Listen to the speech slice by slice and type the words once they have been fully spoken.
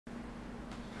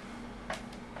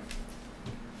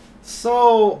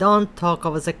So... Don't talk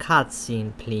over the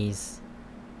cutscene, please.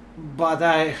 But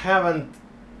I haven't...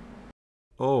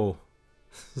 Oh,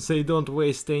 they don't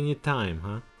waste any time,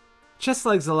 huh? Just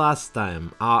like the last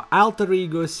time, our alter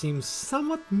ego seems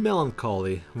somewhat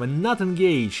melancholy when not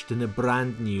engaged in a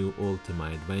brand new Ultima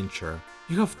adventure.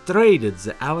 You have traded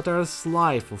the avatar's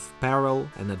life of peril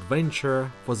and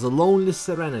adventure for the lonely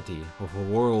serenity of a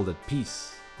world at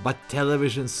peace. But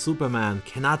television Superman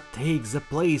cannot take the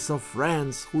place of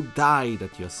friends who died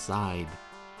at your side.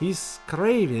 His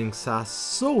cravings are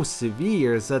so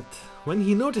severe that when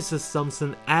he notices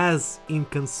something as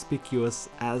inconspicuous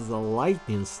as a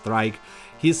lightning strike,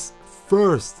 his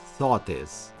first thought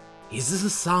is this a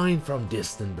sign from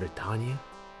distant Britannia?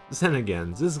 Then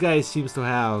again, this guy seems to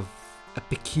have a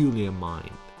peculiar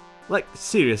mind. Like,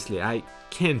 seriously, I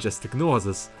can't just ignore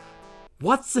this.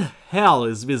 What the hell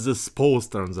is with this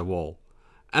poster on the wall?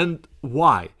 And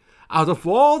why, out of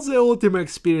all the Ultima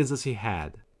experiences he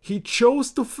had, he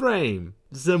chose to frame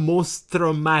the most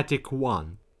traumatic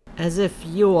one? As if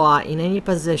you are in any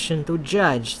position to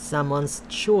judge someone's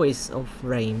choice of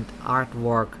framed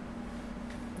artwork.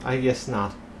 I guess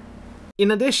not.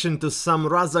 In addition to some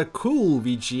rather cool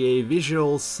VGA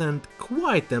visuals and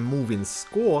quite a moving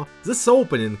score, this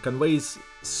opening conveys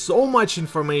so much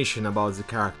information about the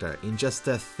character in just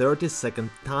a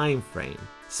 30-second time frame.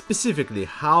 Specifically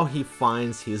how he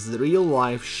finds his real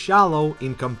life shallow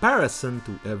in comparison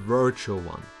to a virtual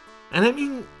one. And I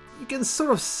mean, you can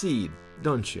sort of see it,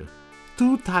 don't you?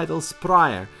 2 titles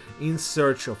prior, in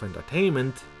search of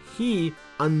entertainment, he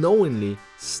unknowingly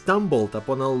stumbled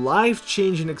upon a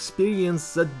life-changing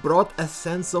experience that brought a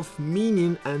sense of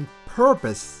meaning and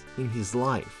purpose in his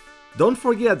life. Don't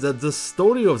forget that the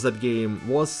story of that game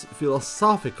was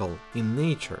philosophical in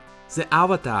nature. The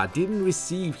Avatar didn't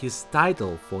receive his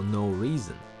title for no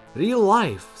reason. Real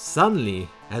life suddenly,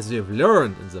 as we've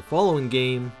learned in the following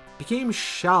game, became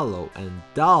shallow and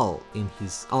dull in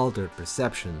his altered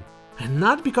perception. And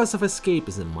not because of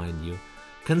escapism, mind you.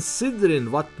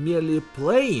 Considering what merely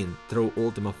playing through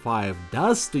Ultima V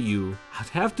does to you, I'd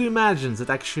have to imagine that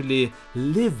actually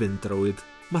living through it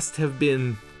must have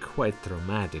been quite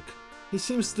traumatic. He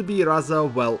seems to be rather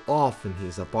well off in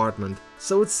his apartment,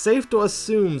 so it's safe to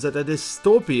assume that a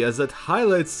dystopia that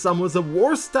highlights some of the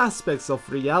worst aspects of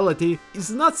reality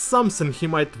is not something he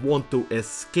might want to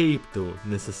escape to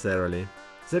necessarily.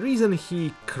 The reason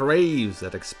he craves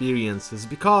that experience is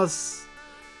because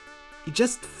it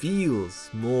just feels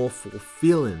more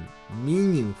fulfilling,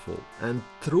 meaningful, and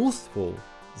truthful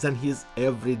than his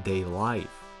everyday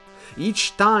life.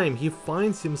 Each time he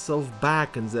finds himself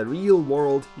back in the real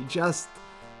world, he just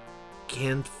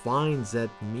can't find that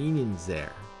meaning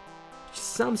there. Which is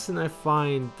something I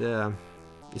find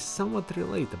is somewhat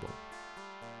relatable.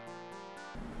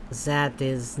 That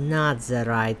is not the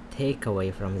right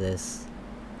takeaway from this.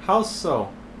 How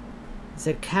so?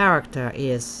 The character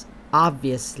is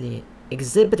obviously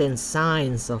exhibiting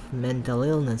signs of mental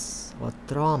illness or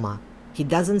trauma. He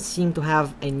doesn't seem to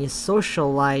have any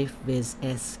social life, with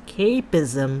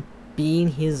escapism being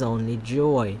his only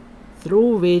joy,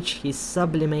 through which he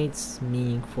sublimates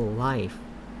meaningful life.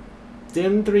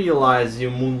 Didn't realize you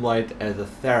moonlight as a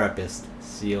therapist,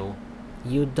 Seal.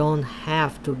 You don't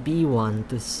have to be one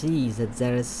to see that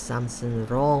there is something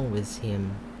wrong with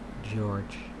him,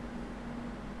 George.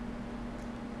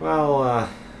 Well,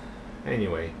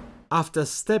 anyway. After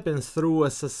stepping through a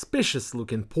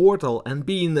suspicious-looking portal and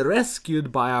being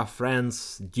rescued by our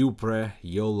friends Dupre,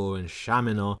 Yolo and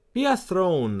Shamino, we are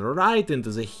thrown right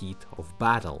into the heat of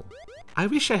battle. I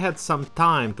wish I had some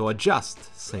time to adjust,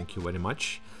 thank you very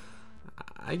much.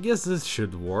 I guess this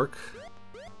should work.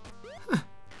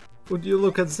 Would you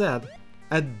look at that?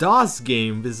 A DOS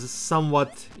game with a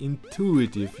somewhat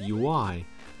intuitive UI.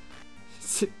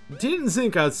 Didn't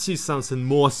think I'd see something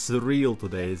more surreal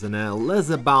today than a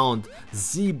leather-bound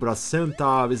zebra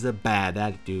centaur with a bad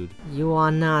attitude. You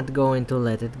are not going to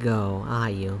let it go, are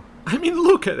you? I mean,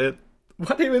 look at it!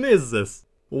 What even is this?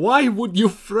 Why would you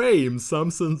frame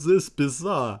something this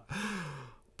bizarre?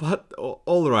 But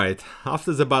alright,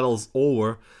 after the battle's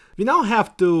over, we now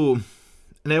have to,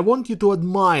 and I want you to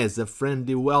admire the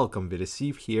friendly welcome we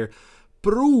receive here,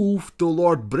 prove to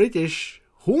Lord British,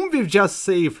 whom we've just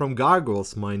saved from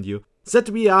gargoyles, mind you, that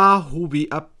we are who we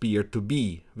appear to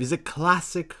be, with a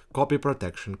classic copy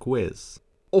protection quiz.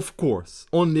 Of course,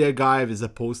 only a guy with a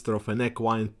poster of an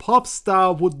equine pop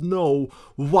star would know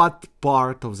what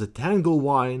part of the tangle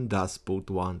wine does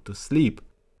put one to sleep.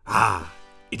 Ah,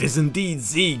 it is indeed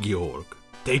thee, Georg.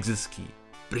 Take this key.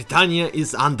 Britannia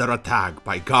is under attack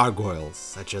by gargoyles,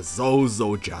 such as those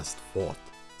thou just fought.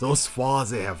 Thus far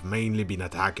they have mainly been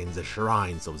attacking the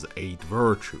shrines of the 8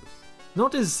 virtues.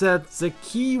 Notice that the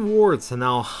key words are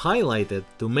now highlighted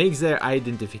to make their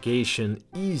identification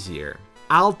easier,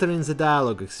 altering the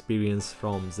dialogue experience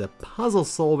from the puzzle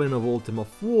solving of Ultima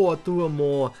IV to a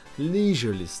more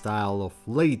leisurely style of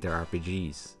later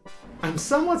RPGs. I'm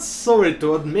somewhat sorry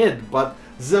to admit, but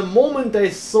the moment I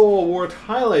saw a word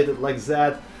highlighted like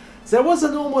that, there was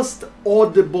an almost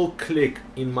audible click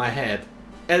in my head,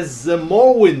 as the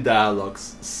Morrowind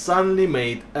dialogues suddenly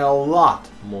made a lot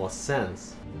more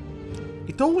sense.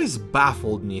 It always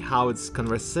baffled me how its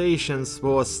conversations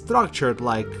were structured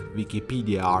like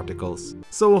Wikipedia articles,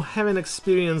 so having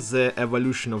experienced the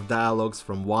evolution of dialogues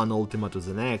from one Ultima to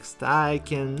the next, I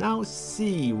can now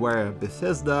see where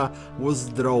Bethesda was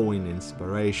drawing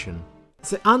inspiration.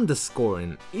 The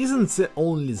underscoring isn't the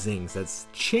only thing that's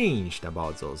changed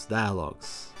about those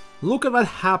dialogues. Look at what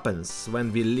happens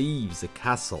when we leave the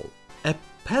castle. A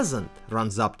peasant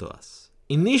runs up to us,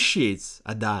 initiates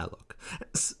a dialogue,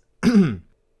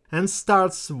 and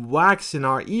starts waxing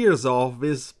our ears off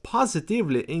with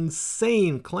positively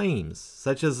insane claims,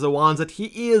 such as the ones that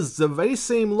he is the very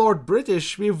same Lord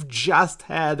British we've just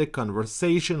had a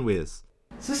conversation with.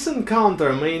 This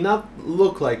encounter may not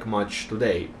look like much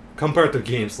today, compared to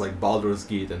games like Baldur's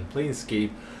Gate and Planescape,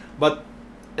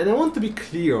 and I want to be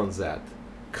clear on that.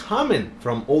 Coming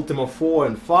from Ultima 4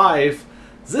 and 5,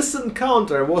 this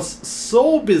encounter was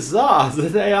so bizarre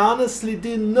that I honestly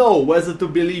didn't know whether to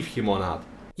believe him or not.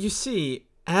 You see,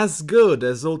 as good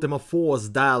as Ultima 4's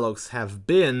dialogues have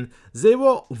been, they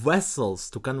were vessels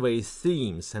to convey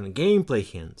themes and gameplay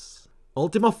hints.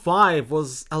 Ultima 5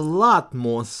 was a lot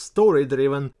more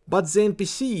story-driven, but the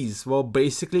NPCs were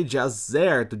basically just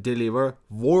there to deliver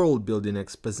world-building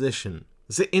exposition.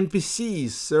 The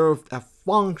NPCs served a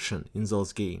function in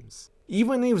those games.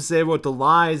 Even if they were to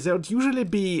lie, there would usually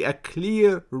be a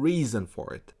clear reason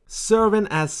for it, serving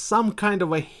as some kind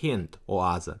of a hint or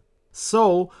other.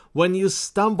 So, when you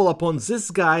stumble upon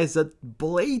this guy that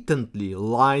blatantly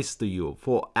lies to you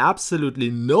for absolutely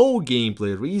no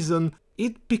gameplay reason,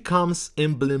 it becomes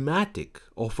emblematic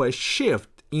of a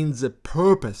shift in the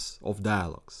purpose of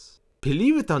dialogues.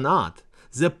 Believe it or not,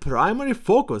 the primary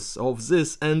focus of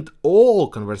this and all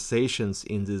conversations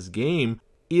in this game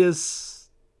is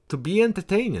to be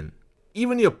entertaining.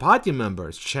 Even your party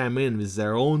members chime in with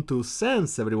their own 2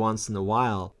 cents every once in a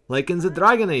while, like in the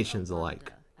Dragon Age and the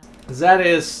like. That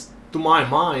is, to my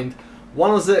mind,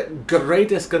 one of the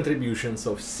greatest contributions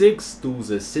of 6 to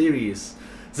the series,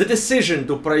 the decision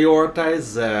to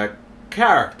prioritize the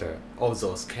character of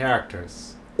those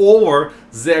characters over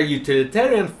their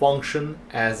utilitarian function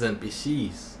as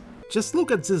NPCs. Just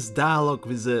look at this dialogue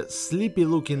with the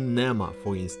sleepy-looking Nema,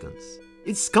 for instance.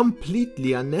 It's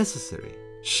completely unnecessary.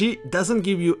 She doesn't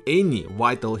give you any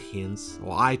vital hints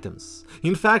or items.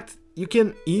 In fact, you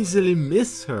can easily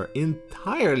miss her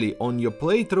entirely on your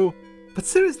playthrough, but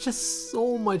there is just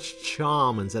so much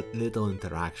charm in that little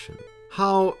interaction.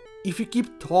 How, if you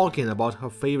keep talking about her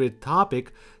favorite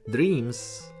topic,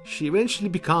 dreams, she eventually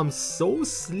becomes so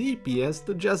sleepy as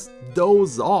to just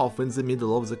doze off in the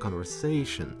middle of the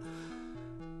conversation.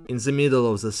 In the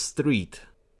middle of the street.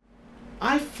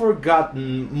 I've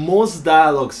forgotten most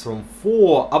dialogues from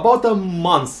 4 about a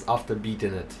month after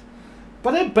beating it.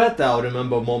 But I bet I'll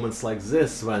remember moments like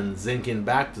this when thinking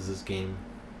back to this game.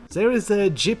 There is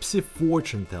a gypsy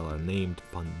fortune teller named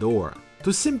Pandora,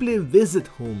 to simply visit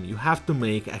whom you have to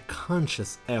make a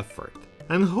conscious effort,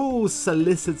 and who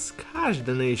solicits cash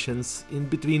donations in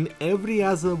between every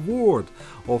other word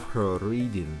of her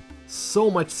reading.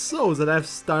 So much so that I've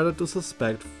started to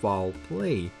suspect foul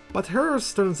play, but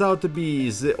hers turns out to be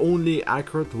the only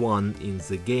accurate one in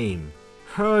the game.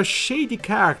 Her shady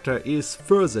character is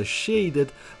further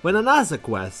shaded when another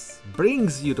quest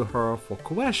brings you to her for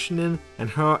questioning, and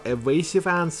her evasive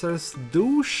answers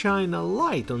do shine a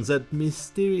light on that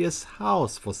mysterious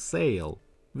house for sale,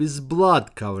 with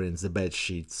blood covering the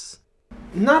bedsheets.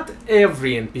 Not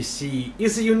every NPC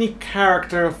is a unique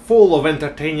character full of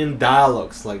entertaining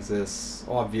dialogues like this,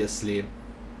 obviously,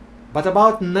 but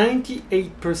about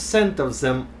 98% of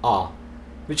them are.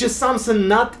 Which is something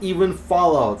not even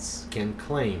Fallouts can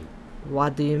claim.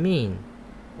 What do you mean?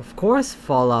 Of course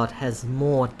Fallout has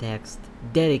more text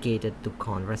dedicated to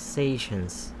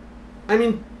conversations. I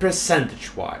mean,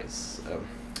 percentage-wise.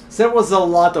 There was a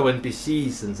lot of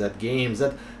NPCs in that game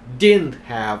that didn't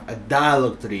have a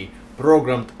dialogue tree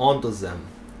programmed onto them.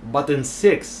 But in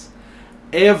 6,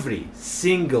 every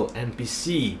single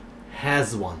NPC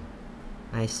has one.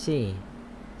 I see.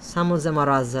 Some of them are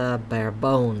rather bare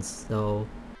bones, though.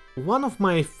 One of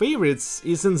my favorites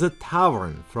is in the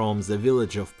tavern from the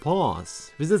village of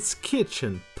Paws, with its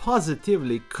kitchen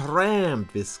positively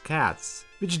crammed with cats,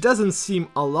 which doesn't seem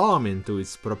alarming to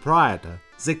its proprietor,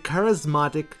 the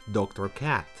charismatic Dr.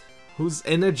 Cat, whose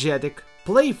energetic,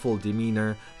 playful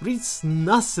demeanor reads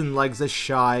nothing like the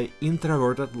shy,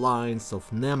 introverted lines of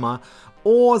Nema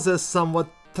or the somewhat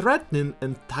threatening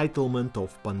entitlement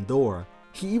of Pandora.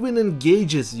 He even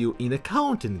engages you in a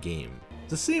counting game,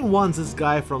 the same one this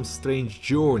guy from Strange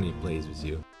Journey plays with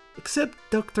you. Except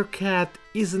Dr. Cat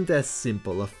isn't as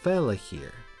simple a fella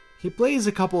here. He plays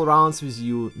a couple rounds with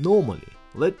you normally,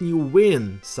 letting you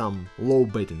win some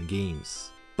low-betting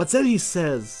games. But then he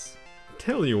says,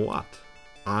 "Tell you what,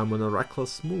 I'm in a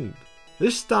reckless mood.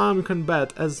 This time you can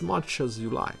bet as much as you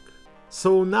like."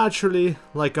 So naturally,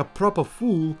 like a proper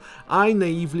fool, I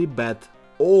naively bet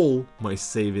all my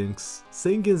savings,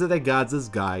 thinking that I got this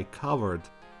guy covered,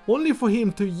 only for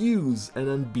him to use an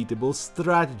unbeatable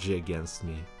strategy against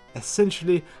me,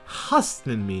 essentially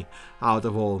hustling me out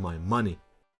of all my money.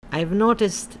 I've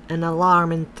noticed an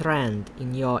alarming trend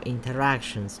in your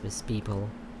interactions with people.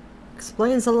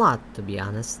 Explains a lot, to be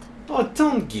honest. Oh,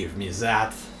 don't give me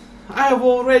that. I have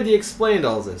already explained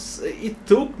all this. It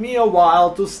took me a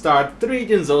while to start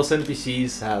treating those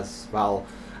NPCs as, well,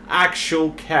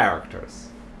 actual characters.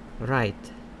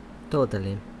 Right,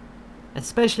 totally.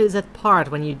 Especially that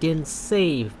part when you didn't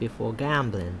save before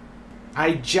gambling.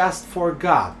 I just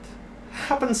forgot.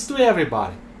 Happens to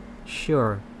everybody.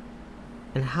 Sure.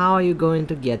 And how are you going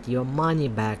to get your money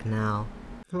back now?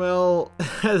 Well,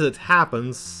 as it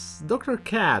happens, Dr.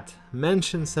 Cat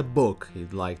mentions a book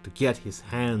he'd like to get his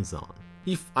hands on.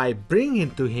 If I bring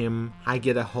it to him, I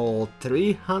get a whole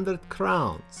 300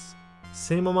 crowns.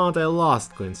 Same amount I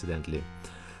lost, coincidentally.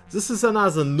 This is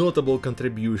another notable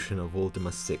contribution of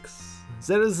Ultima VI.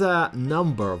 There is a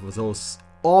number of those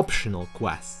optional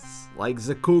quests, like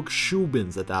the cook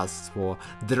Shubin that asks for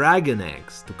dragon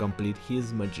eggs to complete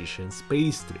his magician's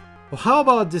pastry. Or how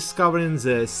about discovering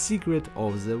the secret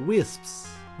of the wisps,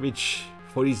 which,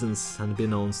 for reasons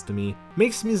unbeknownst to me,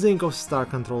 makes me think of Star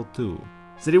Control 2.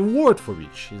 The reward for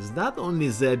which is not only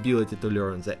the ability to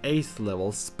learn the 8th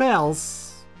level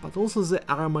spells, but also the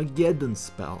Armageddon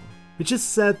spell, which is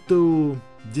said to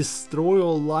destroy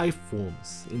all life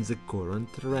forms in the current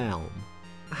realm.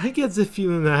 I get the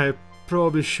feeling I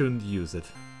probably shouldn't use it.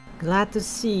 Glad to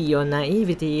see your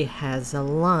naivety has a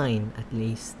line, at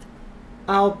least.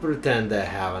 I'll pretend I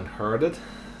haven't heard it.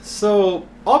 So,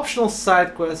 optional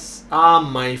side quests are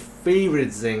my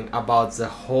favorite thing about the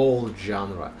whole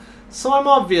genre. So I'm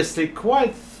obviously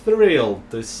quite thrilled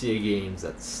to see a game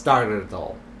that started it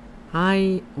all.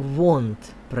 I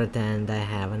won't pretend I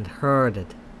haven't heard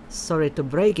it. Sorry to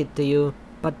break it to you,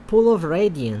 but Pool of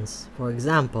Radiance, for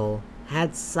example,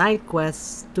 had side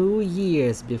quests 2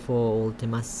 years before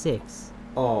Ultima VI.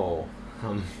 Oh,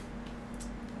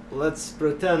 let's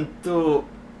pretend to...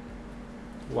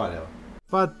 whatever.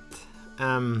 But,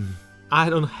 I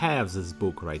don't have this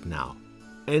book right now,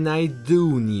 and I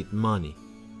do need money.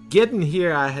 Getting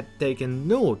here, I had taken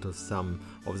note of some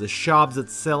of the shops that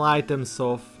sell items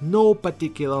of no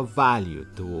particular value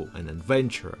to an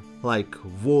adventurer, like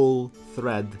wool,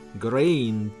 thread,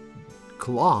 grain,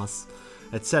 cloth,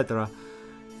 etc.,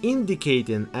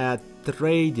 indicating a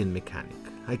trading mechanic,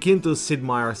 akin to Sid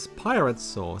Meier's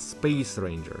Pirates or Space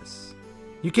Rangers.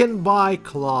 You can buy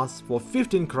cloth for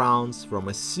 15 crowns from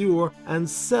a sewer and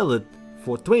sell it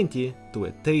for 20 to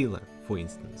a tailor, for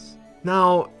instance.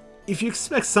 Now, if you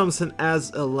expect something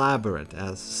as elaborate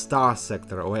as Star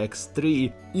Sector or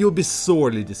X3, you'll be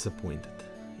sorely disappointed.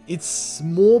 It's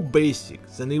more basic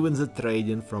than even the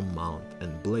trading from Mount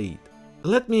and Blade.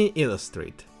 Let me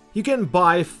illustrate. You can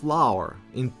buy flour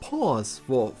in Paws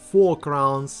for 4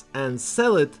 crowns and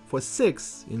sell it for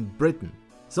 6 in Britain.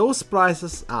 Those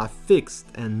prices are fixed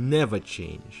and never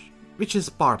change, which is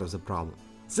part of the problem.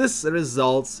 This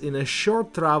results in a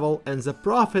short travel and the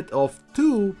profit of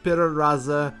 2 per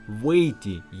rather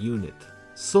weighty unit,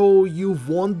 so you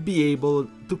won't be able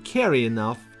to carry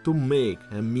enough to make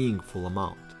a meaningful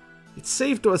amount. It's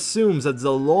safe to assume that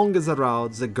the longer the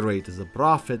route, the greater the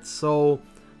profit, so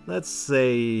let's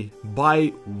say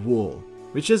buy wool,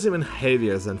 which is even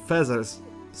heavier than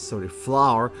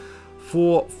flour,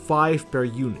 for 5 per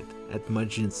unit at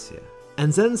Magincia,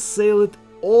 and then sell it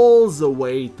all the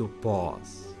way to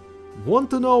Paws. Want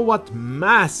to know what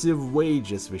massive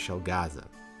wages we shall gather?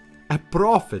 A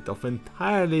profit of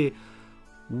entirely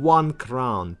 1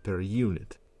 crown per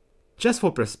unit. Just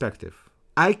for perspective,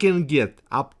 I can get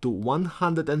up to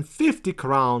 150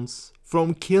 crowns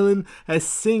from killing a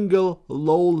single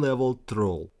low-level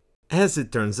troll. As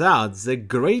it turns out, the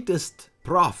greatest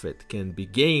profit can be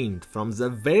gained from the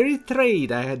very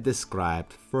trade I had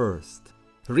described first.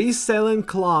 Reselling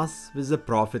cloth with a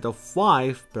profit of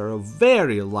 5 per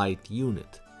very light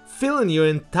unit. Filling your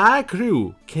entire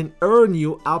crew can earn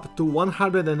you up to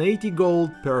 180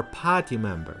 gold per party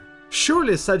member.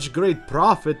 Surely such great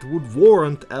profit would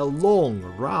warrant a long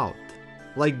route,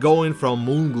 like going from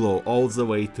Moonglow all the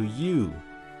way to you.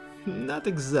 Not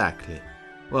exactly.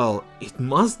 Well, it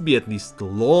must be at least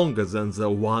longer than the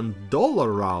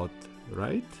 $1 route,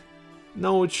 right?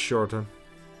 No, it's shorter.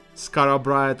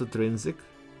 Scarabria to Trinsic?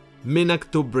 Minak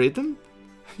to Britain?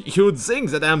 You'd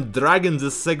think that I'm dragging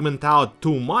this segment out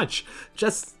too much.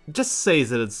 Just say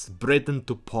that it's Britain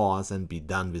to pause and be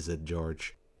done with it,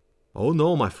 George. Oh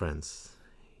no, my friends.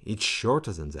 It's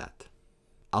shorter than that.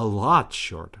 A lot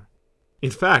shorter.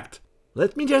 In fact,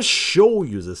 let me just show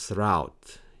you this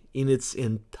route in its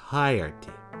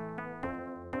entirety.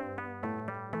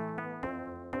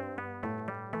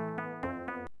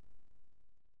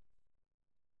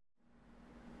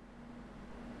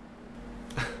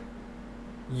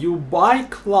 You buy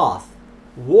cloth,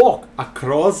 walk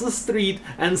across the street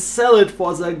and sell it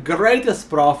for the greatest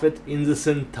profit in this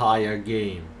entire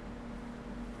game.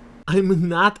 I'm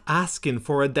not asking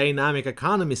for a dynamic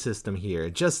economy system here,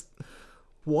 just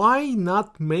why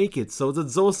not make it so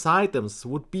that those items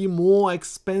would be more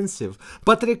expensive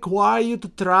but require you to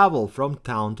travel from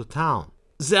town to town?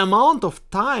 The amount of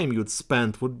time you'd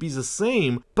spend would be the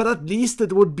same, but at least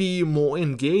it would be more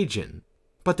engaging.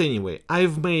 But anyway,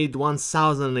 I've made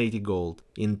 1080 gold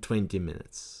in 20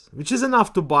 minutes, which is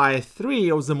enough to buy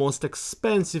 3 of the most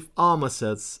expensive armor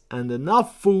sets and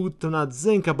enough food to not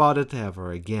think about it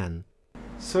ever again.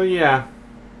 So yeah,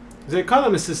 the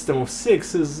economy system of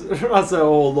 6 is rather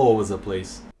all over the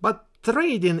place. But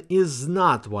trading is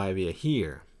not why we're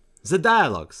here. The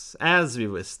dialogues, as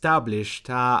we've established,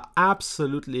 are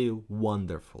absolutely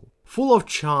wonderful, full of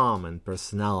charm and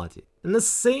personality. And the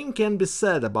same can be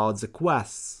said about the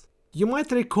quests. You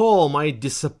might recall my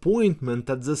disappointment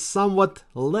at the somewhat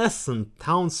lessened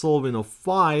town solving of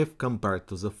 5 compared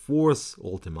to the 4th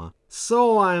Ultima,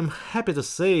 so I'm happy to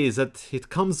say that it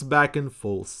comes back in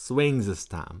full swing this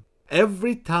time.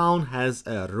 Every town has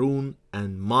a rune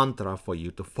and mantra for you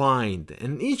to find,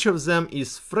 and each of them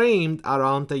is framed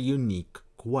around a unique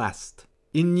quest.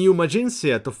 In New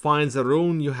Magencia, to find the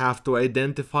rune, you have to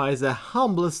identify the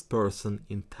humblest person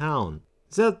in town.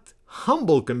 That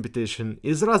humble competition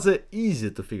is rather easy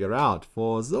to figure out,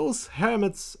 for those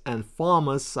hermits and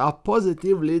farmers are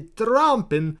positively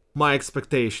trumping my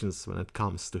expectations when it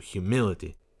comes to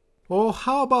humility. Or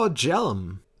how about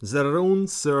Jellum? The rune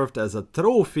served as a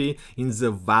trophy in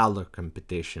the Valor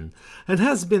competition, and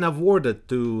has been awarded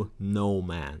to No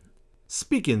Man.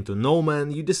 Speaking to No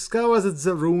Man, you discover that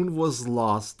the rune was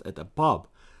lost at a pub.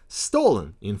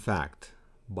 Stolen, in fact,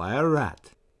 by a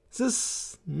rat.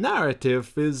 This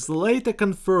narrative is later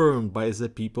confirmed by the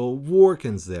people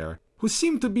working there, who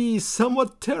seem to be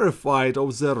somewhat terrified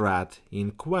of the rat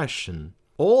in question.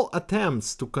 All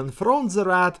attempts to confront the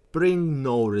rat bring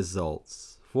no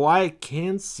results, for I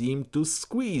can't seem to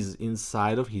squeeze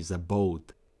inside of his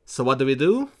abode. So what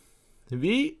do?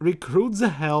 We recruit the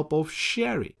help of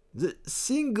Sherry, the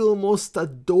single most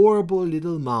adorable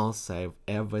little mouse I've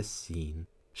ever seen.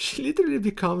 She literally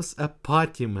becomes a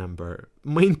party member,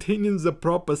 maintaining the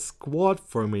proper squad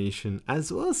formation as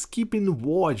well as keeping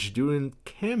watch during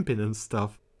camping and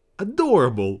stuff.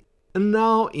 Adorable! And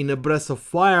now, in a Breath of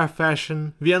Fire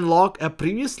fashion, we unlock a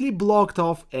previously blocked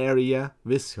off area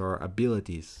with her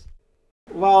abilities.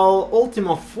 While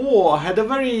Ultima 4 had a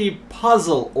very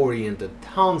puzzle-oriented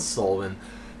town solving,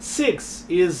 6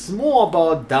 is more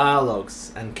about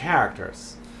dialogues and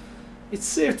characters. It's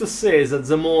safe to say that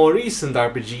the more recent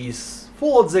RPGs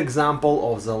followed the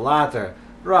example of the latter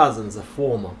rather than the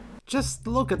former. Just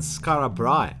look at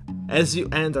Scarabria. As you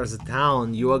enter the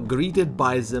town, you are greeted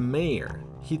by the mayor.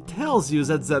 He tells you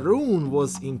that the rune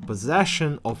was in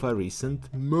possession of a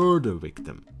recent murder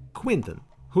victim, Quinton,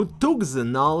 who took the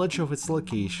knowledge of its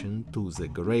location to the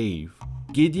grave.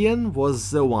 Gideon was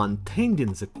the one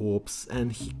tending the corpse,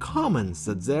 and he comments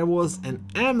that there was an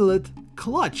amulet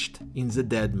clutched in the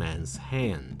dead man's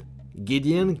hand.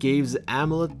 Gideon gave the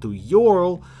amulet to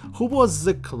Yorl, who was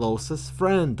the closest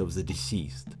friend of the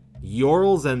deceased.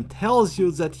 Yorl then tells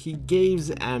you that he gave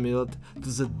the amulet to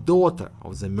the daughter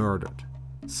of the murdered.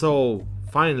 So,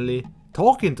 finally,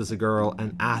 talking to the girl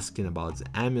and asking about the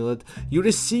amulet, you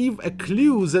receive a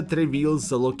clue that reveals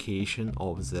the location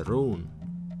of the rune.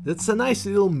 That's a nice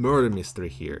little murder mystery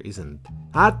here, isn't it?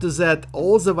 Add to that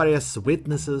all the various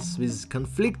witnesses with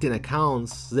conflicting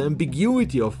accounts, the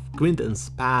ambiguity of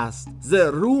Quentin's past,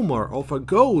 the rumor of a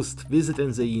ghost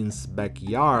visiting the inn's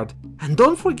backyard, and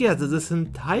don't forget that this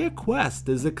entire quest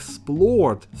is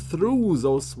explored through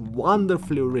those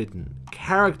wonderfully written,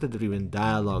 character-driven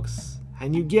dialogues,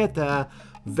 and you get a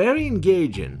very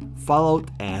engaging,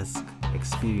 Fallout-esque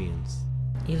experience.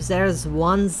 If there's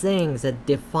one thing that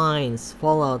defines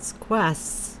Fallout's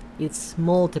quests, it's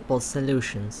multiple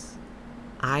solutions.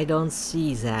 I don't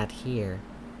see that here.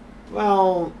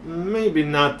 Well, maybe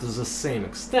not to the same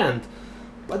extent,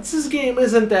 but this game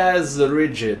isn't as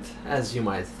rigid as you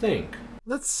might think.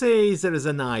 Let's say there is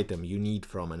an item you need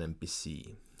from an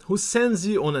NPC, who sends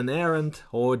you on an errand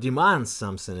or demands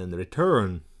something in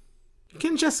return. You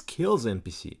can just kill the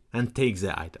NPC and take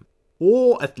the item,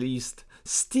 or at least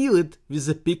steal it with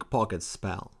a pickpocket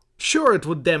spell. Sure, it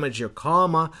would damage your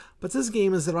karma, but this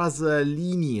game is rather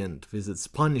lenient with its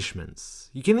punishments.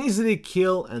 You can easily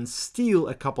kill and steal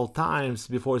a couple times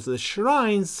before the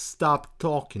shrines stop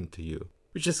talking to you,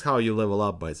 which is how you level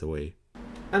up, by the way.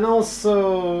 And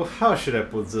also, how should I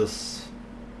put this?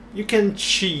 You can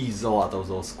cheese a lot of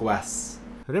those quests.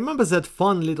 Remember that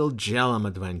fun little Jellum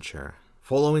adventure?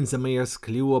 Following the mayor's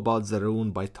clue about the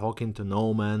rune by talking to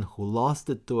no man who lost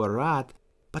it to a rat,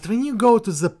 but when you go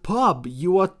to the pub,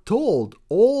 you are told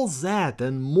all that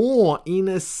and more in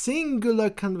a singular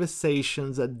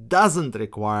conversation that doesn't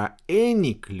require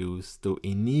any clues to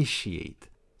initiate.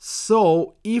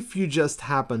 So, if you just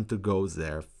happen to go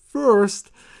there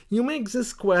first, you make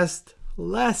this quest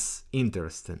less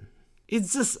interesting.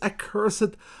 It's this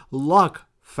accursed luck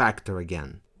factor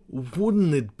again.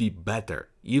 Wouldn't it be better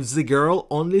if the girl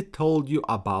only told you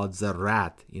about the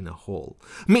rat in a hole,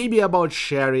 maybe about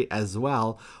Sherry as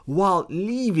well, while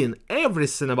leaving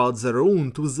everything about the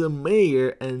rune to the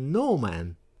mayor and no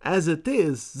man? As it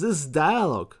is, this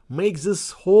dialogue makes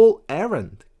this whole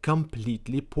errand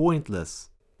completely pointless.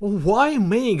 Why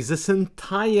make this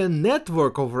entire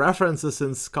network of references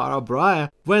in Scarabria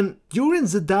when during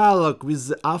the dialogue with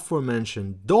the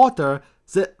aforementioned daughter,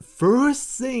 the first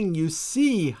thing you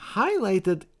see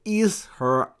highlighted is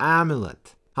her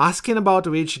amulet, asking about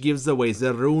which gives away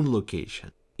the rune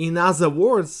location. In other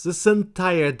words, this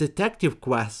entire detective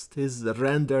quest is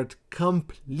rendered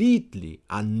completely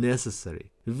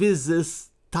unnecessary with this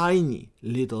tiny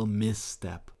little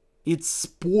misstep. It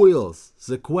spoils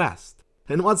the quest.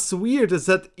 And what's weird is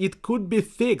that it could be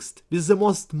fixed with the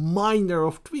most minor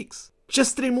of tweaks.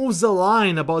 Just remove the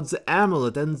line about the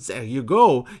amulet and there you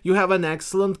go, you have an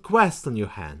excellent quest on your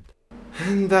hand.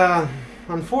 And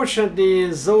unfortunately,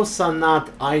 those are not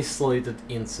isolated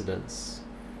incidents.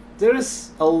 There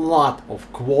is a lot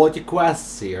of quality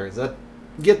quests here that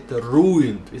get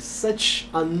ruined with such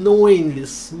annoyingly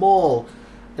small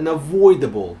and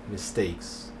avoidable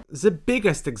mistakes. The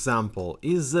biggest example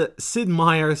is Sid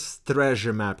Meier's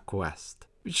treasure map quest,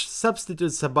 which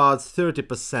substitutes about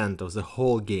 30% of the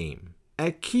whole game.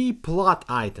 A key plot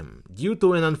item, due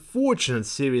to an unfortunate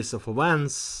series of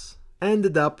events,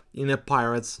 ended up in a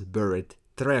pirate's buried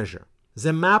treasure.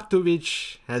 The map to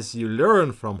which, as you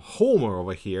learn from Homer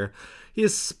over here,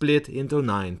 is split into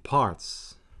 9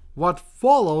 parts. What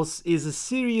follows is a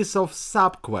series of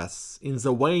subquests in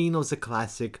the vein of the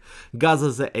classic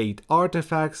gather the 8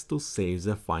 artifacts to save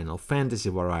the Final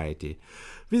Fantasy variety,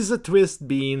 with the twist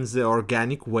being the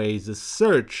organic way the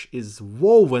search is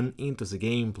woven into the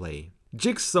gameplay.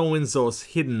 Jigsawing those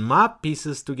hidden map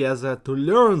pieces together to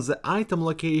learn the item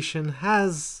location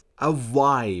has a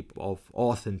vibe of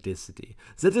authenticity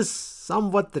that is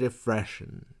somewhat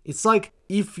refreshing. It's like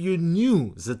if you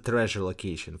knew the treasure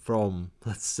location from,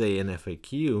 let's say, an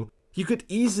FAQ, you could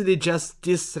easily just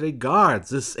disregard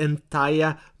this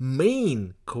entire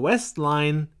main quest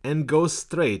line and go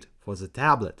straight for the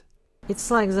tablet. It's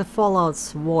like the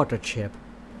Fallout's water chip.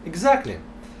 Exactly.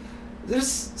 There's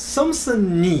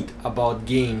something neat about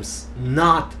games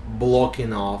not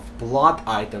blocking off plot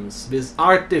items with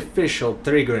artificial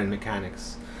triggering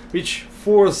mechanics, which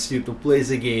force you to play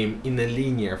the game in a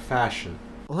linear fashion.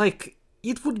 Like,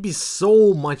 it would be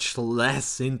so much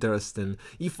less interesting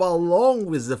if along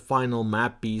with the final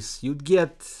map piece you'd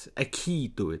get a key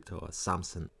to it or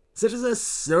something. There is a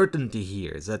certainty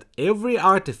here that every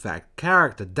artifact,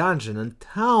 character, dungeon and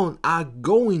town are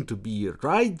going to be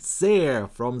right there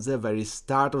from the very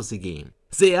start of the game.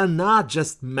 They are not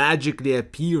just magically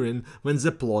appearing when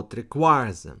the plot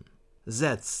requires them.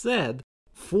 That said,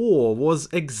 4 was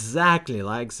exactly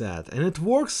like that, and it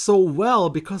works so well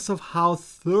because of how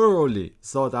thoroughly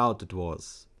thought out it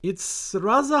was. It's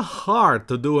rather hard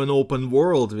to do an open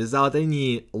world without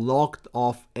any locked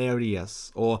off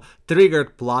areas or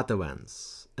triggered plot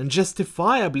events. And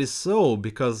justifiably so,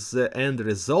 because the end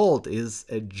result is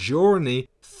a journey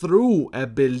through a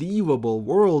believable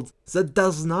world that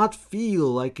does not feel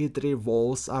like it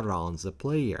revolves around the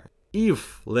player.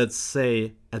 If, let's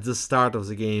say, at the start of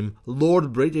the game,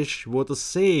 Lord British were to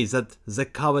say that the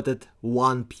coveted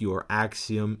one pure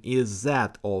axiom is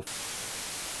that of,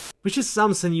 which is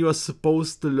something you are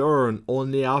supposed to learn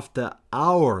only after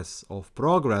hours of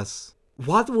progress,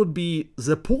 what would be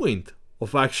the point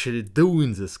of actually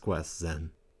doing this quest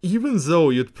then? Even though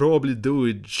you'd probably do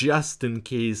it just in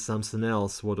case something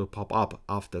else were to pop up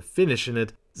after finishing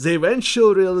it, the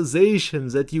eventual realization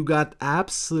that you got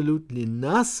absolutely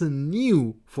nothing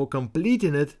new for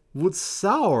completing it would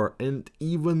sour and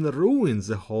even ruin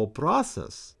the whole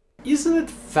process. Isn't it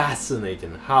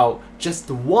fascinating how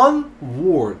just one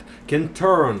word can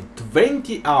turn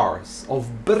 20 hours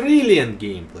of brilliant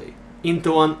gameplay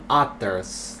into an utter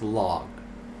slog?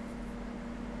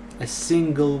 A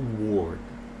single word.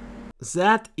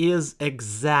 That is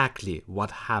exactly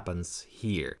what happens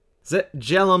here. The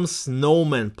Jellum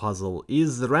snowman puzzle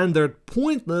is rendered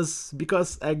pointless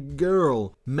because a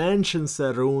girl mentions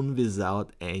a rune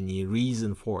without any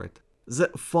reason for it. The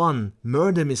fun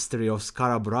murder mystery of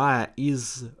Scarabria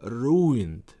is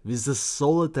ruined with the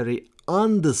solitary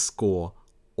underscore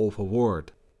of a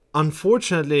word.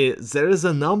 Unfortunately, there is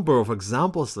a number of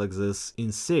examples like this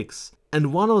in 6,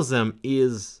 and one of them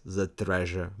is the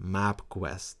treasure map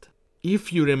quest.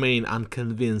 If you remain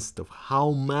unconvinced of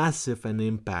how massive an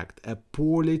impact a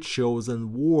poorly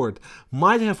chosen word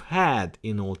might have had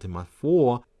in Ultima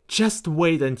 4, just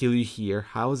wait until you hear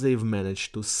how they've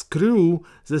managed to screw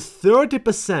the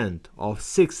 30% of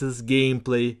 6's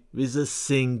gameplay with a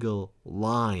single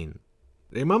line.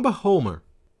 Remember Homer?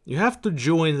 You have to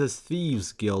join the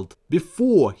Thieves Guild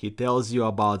before he tells you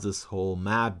about this whole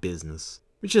map business,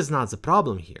 which is not the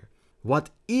problem here. What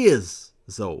is,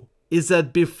 though, is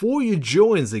that before you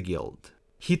join the guild,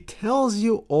 he tells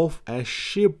you of a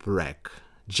shipwreck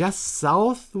just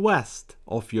southwest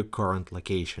of your current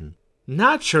location.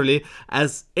 Naturally,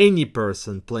 as any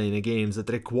person playing a game that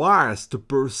requires to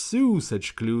pursue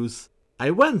such clues,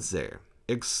 I went there,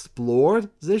 explored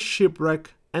the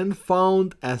shipwreck, and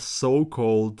found a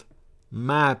so-called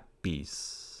map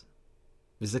piece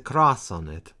with a cross on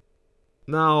it.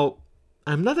 Now,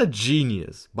 I'm not a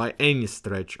genius by any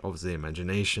stretch of the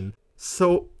imagination,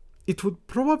 so it would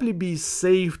probably be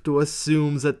safe to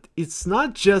assume that it's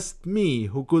not just me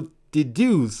who could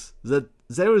deduce that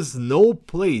there is no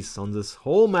place on this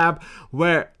whole map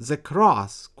where the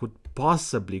cross could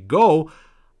possibly go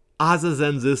other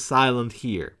than this island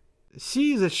here.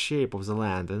 See the shape of the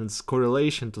land and its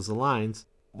correlation to the lines.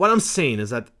 What I'm saying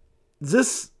is that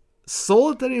this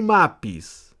solitary map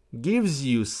piece gives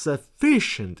you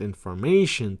sufficient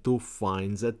information to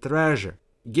find the treasure.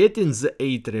 Getting the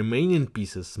 8 remaining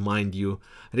pieces, mind you,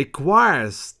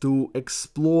 requires to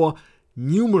explore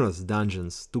numerous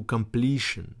dungeons to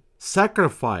completion,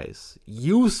 sacrifice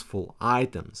useful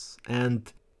items,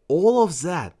 and all of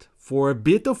that for a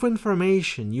bit of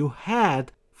information you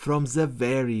had from the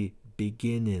very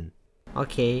beginning.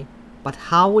 Okay, but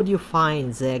how would you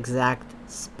find the exact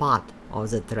spot of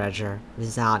the treasure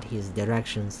without his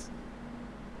directions?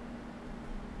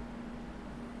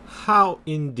 How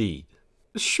indeed?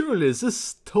 Surely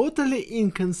this totally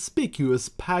inconspicuous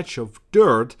patch of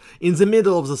dirt in the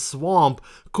middle of the swamp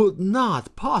could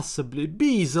not possibly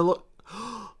be the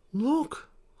Look,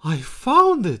 I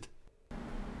found it!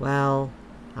 Well,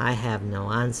 I have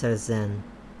no answers then.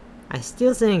 I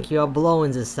still think you are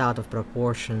blowing this out of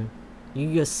proportion. You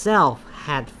yourself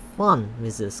had fun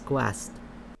with this quest.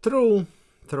 True,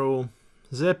 true.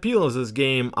 The appeal of this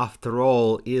game, after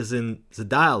all, is in the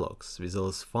dialogues with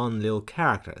those fun little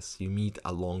characters you meet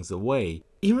along the way.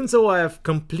 Even though I have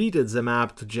completed the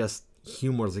map to just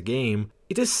humor the game,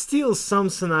 it is still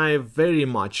something I very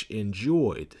much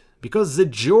enjoyed, because the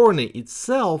journey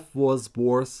itself was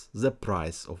worth the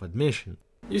price of admission.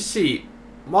 You see,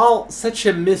 while such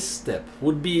a misstep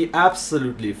would be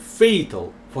absolutely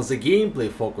fatal for the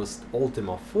gameplay-focused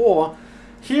Ultima 4,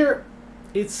 here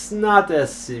it's not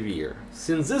as severe,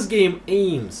 since this game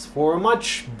aims for a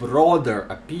much broader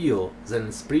appeal than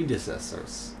its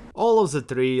predecessors. All of the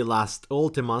 3 last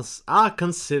Ultimas are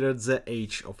considered the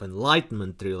Age of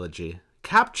Enlightenment trilogy,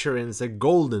 capturing the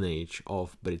golden age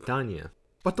of Britannia.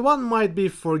 But one might be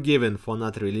forgiven for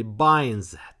not really buying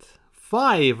that.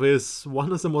 5 is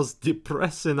one of the most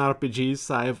depressing RPGs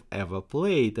I've ever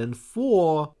played, and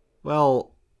 4,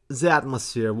 well, the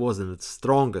atmosphere wasn't its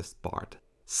strongest part.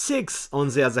 6, on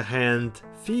the other hand,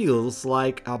 feels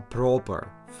like a proper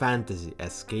fantasy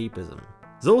escapism.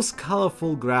 Those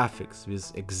colorful graphics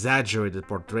with exaggerated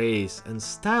portraits and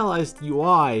stylized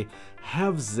UI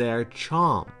have their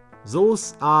charm.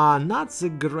 Those are not the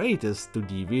greatest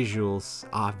 2D visuals,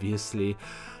 obviously,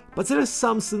 but there is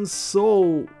something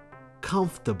so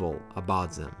comfortable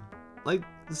about them. Like,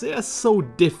 they are so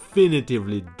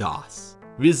definitively DOS,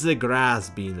 with the grass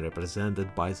being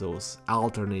represented by those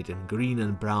alternating green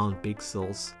and brown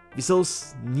pixels, with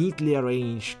those neatly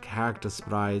arranged character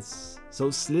sprites,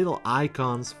 those little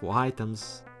icons for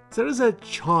items. There is a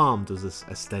charm to this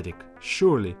aesthetic,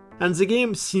 surely, and the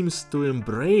game seems to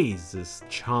embrace this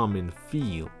charming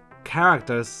feel.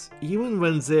 Characters, even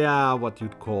when they are what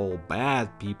you'd call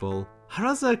bad people, are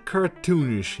rather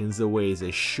cartoonish in the way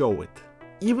they show it.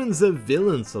 Even the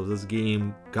villains of this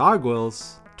game,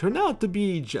 gargoyles, turn out to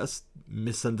be just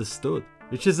misunderstood,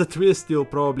 which is a twist you'll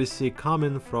probably see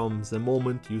coming from the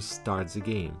moment you start the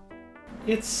game.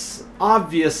 It's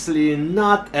obviously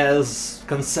not as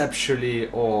conceptually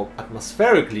or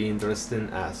atmospherically interesting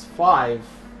as 5,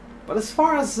 but as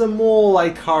far as the more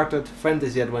light-hearted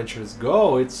fantasy adventures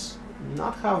go, it's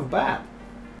not half bad.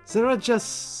 There are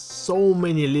just so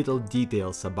many little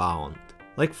details abound,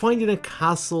 like finding a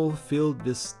castle filled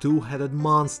with two-headed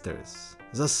monsters,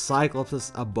 the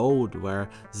Cyclops' abode where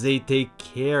they take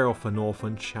care of an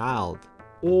orphan child,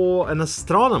 or an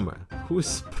astronomer who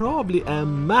is probably a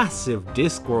massive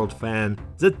Discworld fan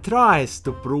that tries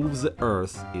to prove the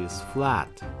Earth is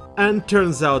flat, and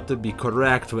turns out to be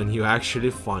correct when you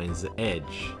actually find the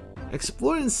edge.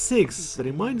 Exploring 6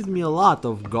 reminded me a lot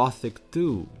of Gothic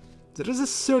 2. There is a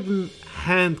certain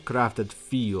handcrafted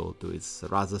feel to its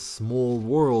rather small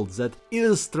world that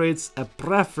illustrates a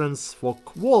preference for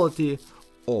quality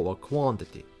over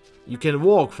quantity. You can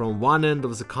walk from one end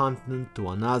of the continent to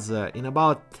another in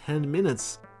about 10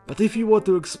 minutes, but if you were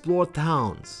to explore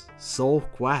towns,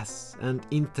 solve quests, and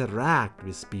interact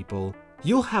with people,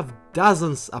 you'll have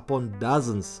dozens upon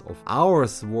dozens of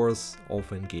hours worth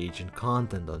of engaging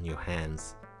content on your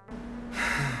hands.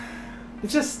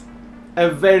 It's just a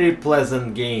very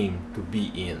pleasant game to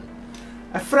be in.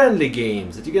 A friendly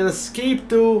game that you can escape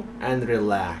to and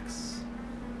relax.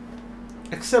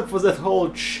 Except for that whole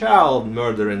child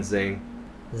murdering thing.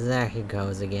 There he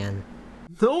goes again.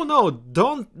 No,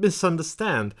 don't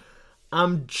misunderstand.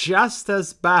 I'm just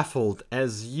as baffled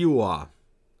as you are.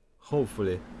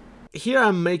 Hopefully. Here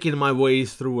I'm making my way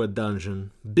through a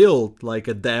dungeon, built like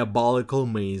a diabolical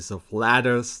maze of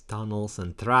ladders, tunnels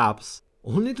and traps,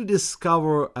 only to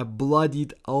discover a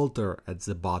bloodied altar at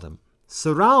the bottom,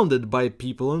 surrounded by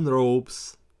people in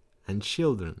robes and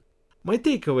children. My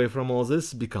takeaway from all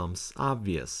this becomes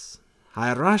obvious.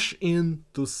 I rush in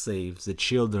to save the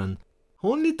children,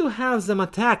 only to have them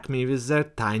attack me with their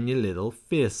tiny little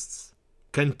fists.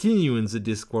 Continuing the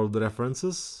Discworld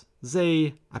references,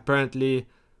 they apparently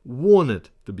wanted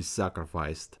to be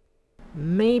sacrificed.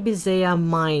 Maybe they are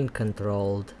mind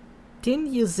controlled.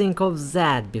 Didn't you think of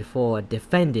that before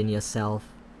defending yourself?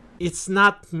 It's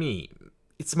not me,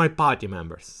 it's my party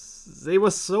members. They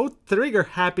were so trigger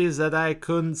happy that I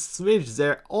couldn't switch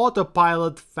their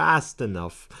autopilot fast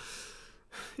enough.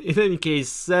 In any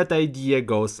case, that idea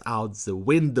goes out the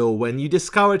window when you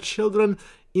discover children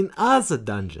in other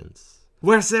dungeons,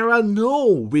 where there are no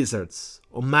wizards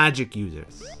or magic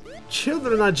users.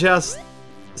 Children are just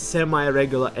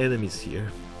semi-regular enemies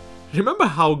here. Remember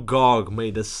how GOG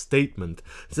made a statement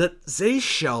that they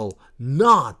shall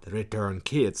not return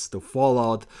kids to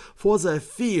Fallout for the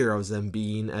fear of them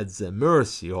being at the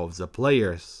mercy of the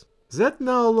players? That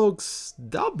now looks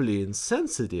doubly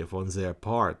insensitive on their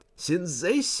part, since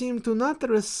they seem to not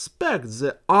respect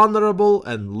the honorable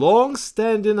and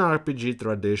long-standing RPG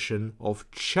tradition of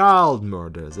child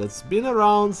murder that's been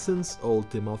around since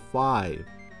Ultima V.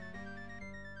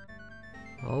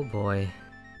 Oh boy.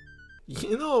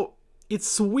 You know,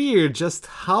 it's weird just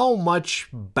how much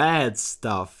bad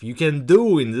stuff you can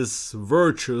do in this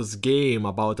virtuous game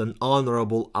about an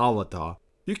honorable avatar.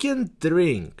 You can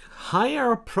drink,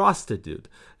 hire a prostitute,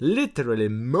 literally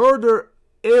murder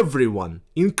everyone,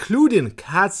 including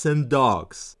cats and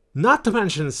dogs. Not to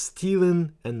mention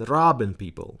stealing and robbing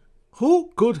people.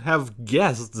 Who could have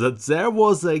guessed that there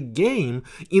was a game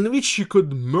in which you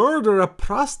could murder a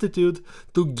prostitute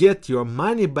to get your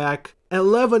money back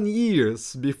 11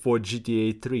 years before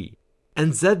GTA 3?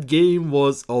 And that game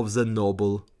was of the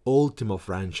noble Ultima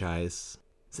franchise.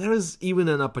 There is even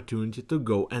an opportunity to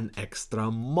go an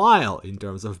extra mile in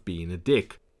terms of being a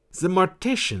dick. The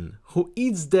mortician, who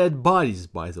eats dead bodies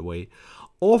by the way,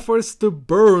 offers to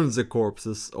burn the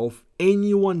corpses of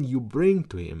anyone you bring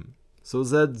to him. so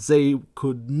that they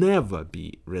could never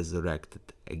be resurrected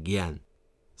again.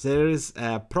 There is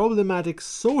a problematic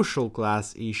social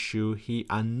class issue he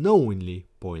unknowingly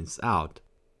points out.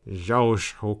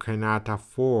 Those who cannot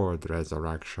afford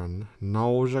resurrection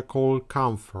know the cold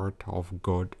comfort of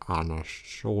good honest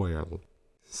soil.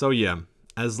 So yeah,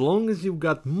 as long as you've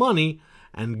got money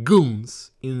and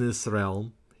goons in this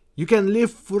realm, you can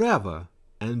live forever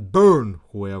and burn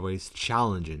whoever is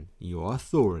challenging your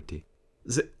authority.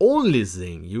 The only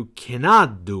thing you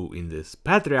cannot do in this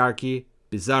patriarchy,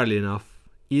 bizarrely enough,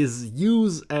 is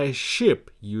use a ship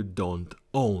you don't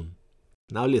own.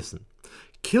 Now listen,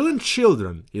 killing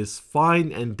children is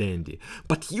fine and dandy,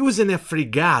 but using a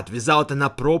frigate without an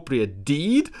appropriate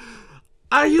deed?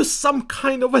 Are you some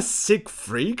kind of a sick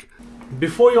freak?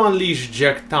 Before you unleash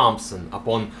Jack Thompson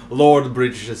upon Lord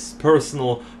Bridges'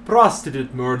 personal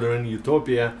prostitute murder in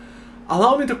Utopia,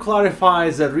 allow me to clarify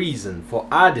the reason for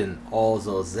adding all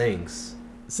those things.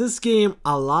 This game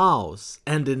allows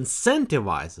and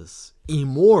incentivizes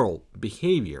immoral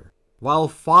behavior, while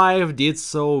 5 did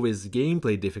so with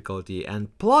gameplay difficulty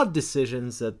and plot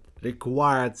decisions that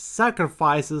required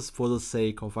sacrifices for the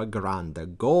sake of a grander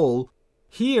goal.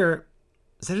 Here,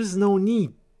 there is no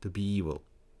need to be evil.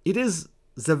 It is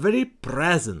the very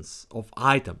presence of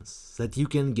items that you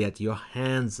can get your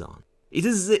hands on. It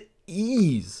is the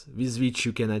ease with which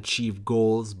you can achieve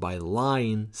goals by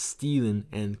lying, stealing,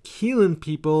 and killing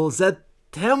people that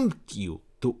tempt you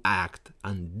to act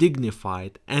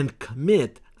undignified and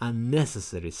commit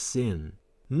unnecessary sin.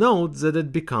 Note that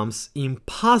it becomes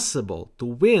impossible to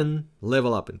win,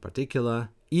 level up in particular,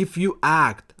 if you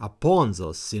act upon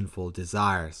those sinful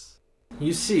desires.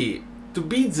 You see, to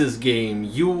beat this game,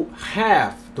 you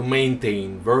have to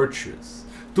maintain virtues,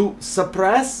 to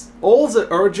suppress all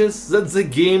the urges that the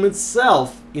game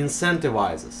itself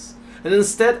incentivizes, and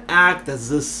instead act as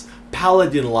this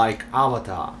paladin-like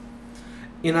avatar.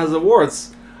 In other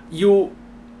words, you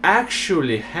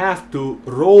actually have to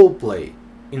roleplay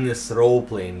in this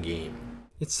role-playing game.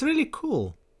 It's really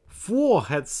cool. 4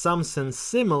 had something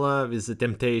similar with the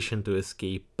temptation to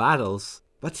escape battles,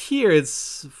 but here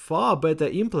it's far better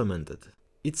implemented.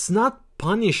 It's not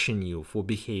punishing you for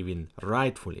behaving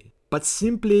rightfully, but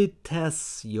simply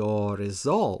tests your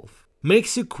resolve,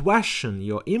 makes you question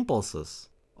your impulses.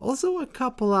 Also, a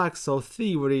couple acts of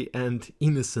thievery and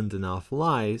innocent enough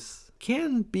lies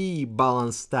can be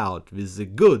balanced out with the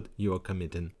good you are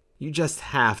committing. You just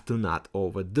have to not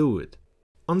overdo it.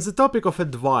 On the topic of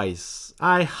advice,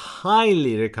 I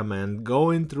highly recommend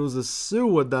going through the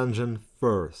sewer dungeon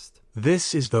first.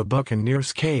 This is the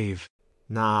Buccaneer's Cave.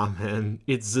 Nah man,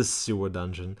 it's the sewer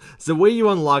dungeon. The way you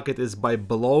unlock it is by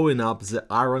blowing up the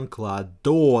ironclad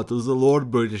door to the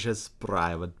Lord British's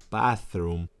private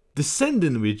bathroom,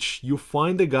 descending which you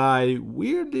find a guy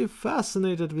weirdly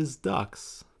fascinated with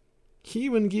ducks. He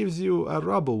even gives you a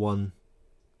rubber one.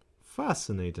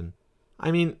 Fascinating.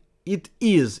 I mean, it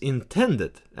is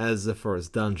intended as the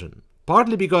first dungeon,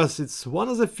 partly because it's one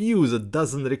of the few that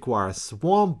doesn't require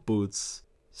swamp boots.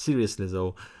 Seriously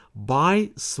though,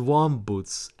 buy swamp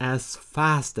boots as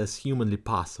fast as humanly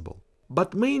possible,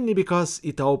 but mainly because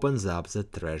it opens up the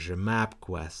treasure map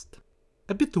quest.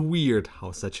 A bit weird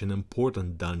how such an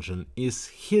important dungeon is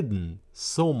hidden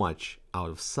so much out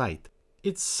of sight.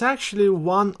 It's actually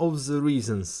one of the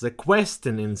reasons the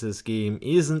questing in this game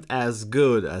isn't as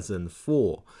good as in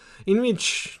 4, in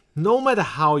which, no matter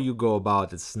how you go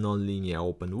about its non-linear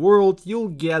open world, you'll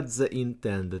get the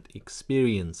intended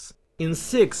experience. In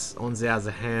 6, on the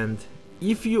other hand,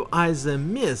 if you either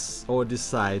miss or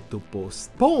decide to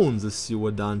postpone the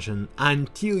sewer dungeon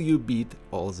until you beat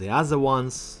all the other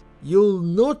ones, you'll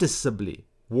noticeably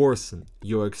worsen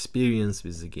your experience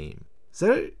with the game.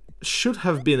 There should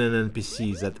have been an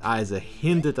NPC that either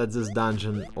hinted at this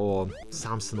dungeon or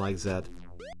something like that.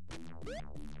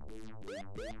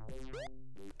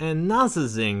 Another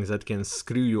thing that can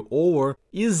screw you over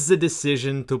is the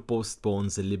decision to postpone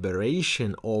the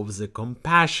liberation of the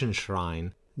Compassion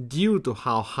Shrine. Due to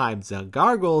how hyped the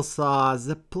gargoyles are,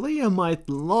 the player might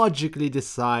logically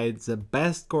decide the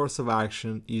best course of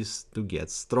action is to get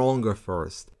stronger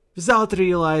first, without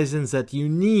realizing that you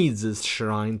need this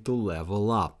shrine to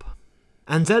level up.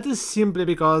 And that is simply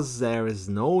because there is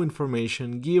no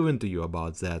information given to you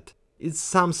about that. It's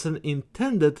something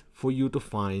intended for you to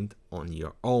find on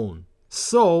your own.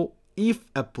 So, if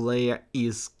a player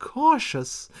is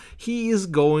cautious, he is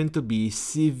going to be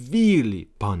severely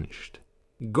punished,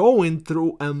 going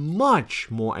through a much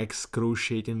more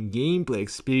excruciating gameplay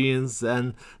experience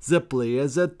than the player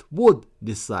that would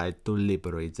decide to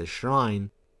liberate the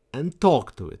shrine and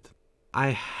talk to it. I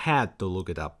had to look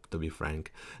it up, to be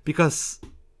frank, because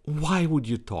why would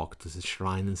you talk to the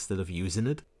shrine instead of using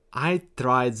it? I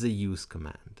tried the use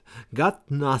command, got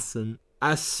nothing,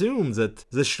 assumed that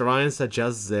the shrines are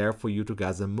just there for you to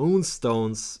gather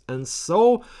moonstones, and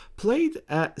so played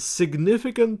a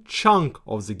significant chunk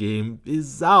of the game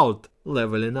without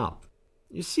leveling up.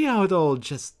 You see how it all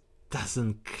just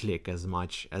doesn't click as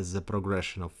much as the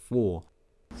progression of 4.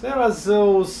 There are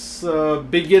those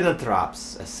beginner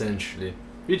traps, essentially,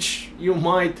 which you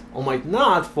might or might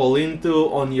not fall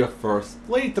into on your first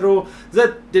playthrough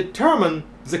that determine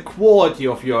the quality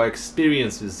of your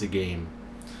experience with the game.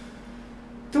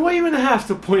 Do I even have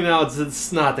to point out that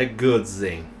it's not a good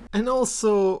thing? And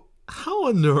also, how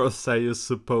on earth are you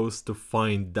supposed to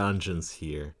find dungeons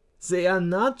here? They are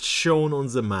not shown on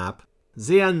the map,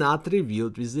 they are not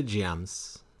revealed with the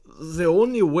gems. The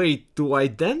only way to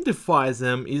identify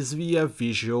them is via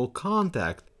visual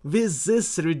contact, with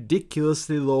this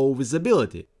ridiculously low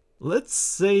visibility. Let's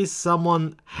say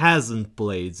someone hasn't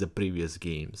played the previous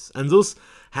games, and thus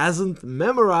hasn't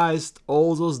memorized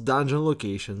all those dungeon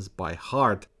locations by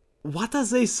heart. What are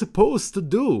they supposed to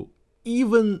do?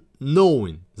 Even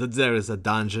knowing that there is a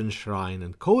dungeon, shrine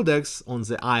and codex on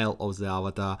the Isle of the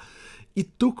Avatar,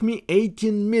 it took me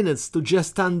 18 minutes to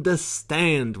just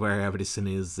understand where everything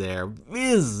is there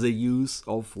with the use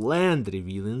of land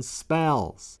revealing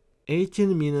spells.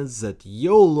 18 minutes that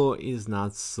YOLO is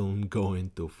not soon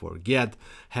going to forget,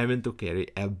 having to carry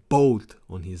a boat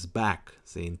on his back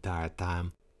the entire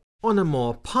time. On a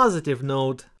more positive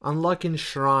note, unlocking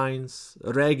shrines,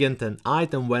 regent and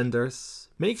item vendors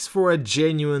makes for a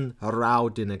genuine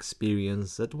routing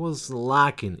experience that was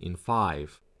lacking in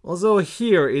 5. Although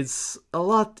here it's a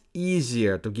lot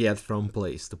easier to get from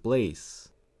place to place.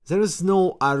 There is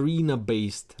no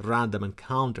arena-based random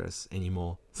encounters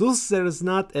anymore, thus there is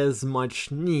not as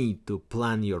much need to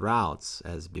plan your routes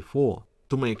as before.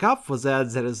 To make up for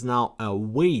that, there is now a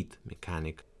wait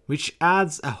mechanic, which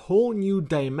adds a whole new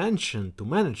dimension to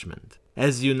management,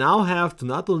 as you now have to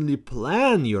not only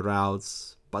plan your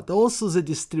routes, but also the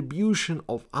distribution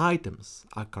of items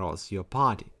across your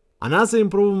party. Another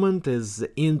improvement is the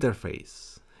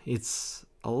interface. It's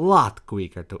a lot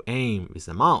quicker to aim with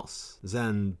a mouse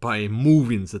than by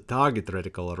moving the target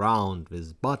reticle around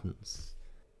with buttons.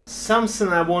 Something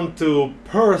I want to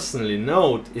personally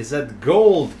note is that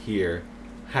gold here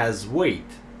has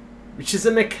weight, which is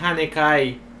a mechanic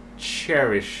I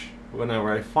cherish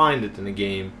whenever I find it in a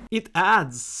game. It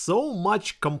adds so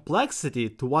much complexity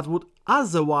to what would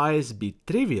otherwise be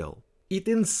trivial. It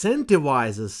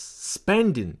incentivizes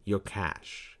spending your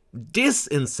cash,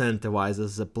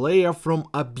 disincentivizes the player from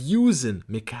abusing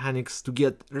mechanics to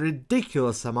get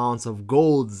ridiculous amounts of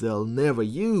gold they'll never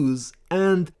use,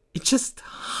 and it just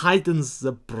heightens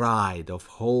the pride of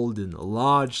holding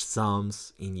large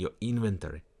sums in your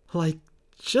inventory. Like,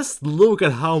 just look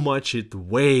at how much it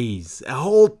weighs, a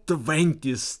whole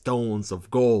 20 stones of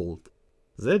gold.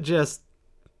 That just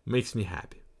makes me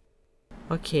happy.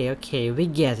 Okay, we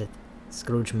get it,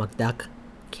 Scrooge McDuck.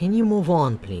 Can you move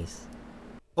on, please?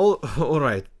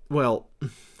 Alright, well,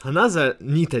 another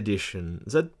neat addition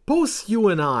that both you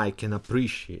and I can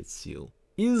appreciate still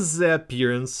is the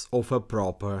appearance of a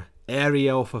proper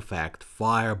area of effect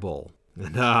fireball.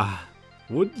 And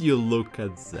would you look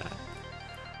at that?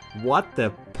 What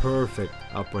a perfect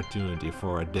opportunity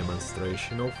for a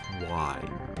demonstration of why.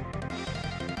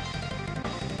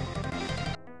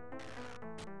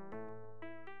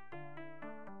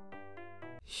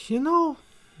 You know,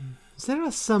 there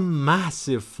are some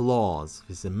massive flaws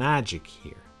with the magic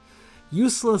here.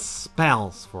 Useless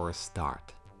spells for a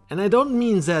start. And I don't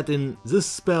mean that in this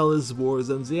spell is worse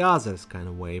than the others kind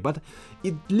of way, but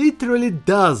it literally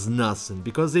does nothing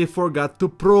because they forgot to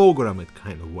program it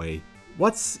kind of way.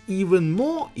 What's even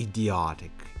more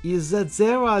idiotic is that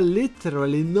there are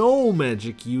literally no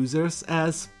magic users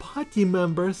as party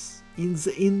members in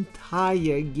the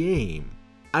entire game.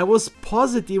 I was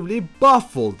positively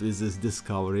baffled with this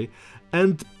discovery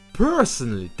and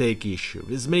personally take issue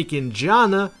with making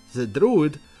Jana, the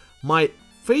druid, my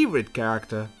favorite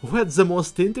character who had the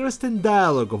most interesting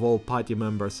dialogue of all party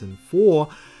members in 4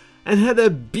 and had a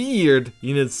beard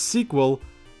in its sequel,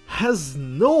 has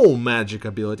no magic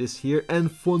abilities here and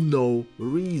for no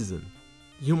reason.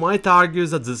 You might argue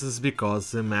that this is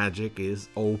because the magic is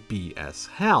OP as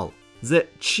hell. The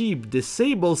cheap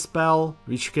disable spell,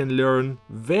 which you can learn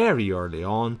very early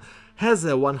on, has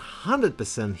a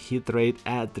 100% hit rate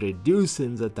at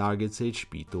reducing the target's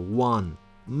HP to 1,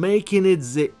 making it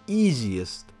the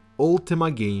easiest Ultima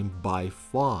game by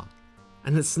far.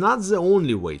 And it's not the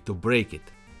only way to break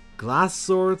it. Glass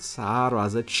swords are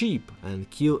rather cheap and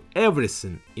kill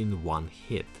everything in one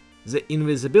hit. The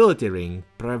invisibility ring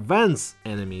prevents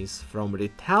enemies from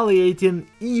retaliating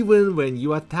even when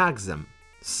you attack them.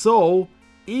 So,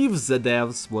 if the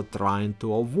devs were trying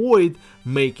to avoid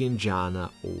making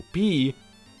Janna OP,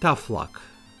 tough luck.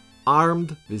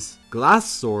 Armed with glass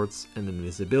swords and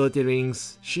invisibility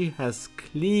rings, she has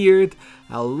cleared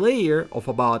a layer of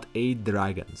about 8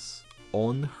 dragons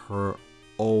on her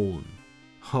own.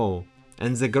 Oh,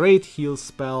 and the Great Heal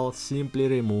spell simply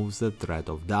removes the threat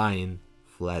of dying,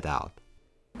 flat out.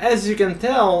 As you can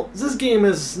tell, this game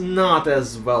is not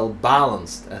as well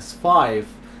balanced as 5,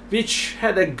 which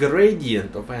had a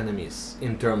gradient of enemies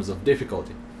in terms of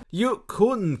difficulty. You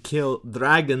couldn't kill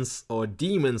dragons or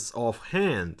demons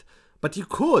offhand, but you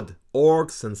could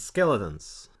orcs and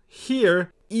skeletons.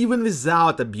 Here, even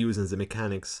without abusing the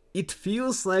mechanics, it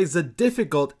feels like the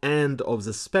difficult end of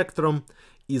the spectrum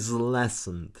is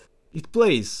lessened. It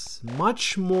plays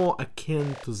much more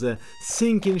akin to the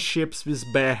sinking ships with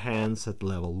bare hands at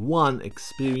level 1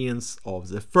 experience of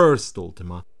the first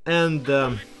Ultima,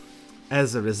 and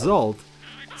as a result,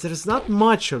 there is not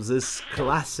much of this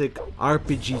classic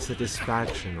RPG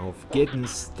satisfaction of getting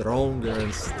stronger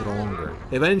and stronger,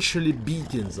 eventually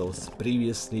beating those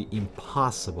previously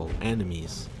impossible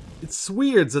enemies. It's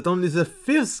weird that only the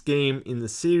 5th game in the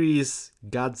series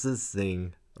got this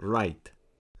thing right.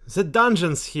 The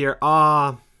dungeons here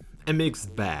are a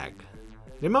mixed bag.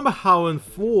 Remember how in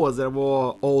 4 there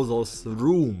were all those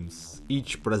rooms,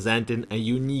 each presenting a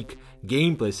unique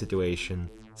gameplay situation?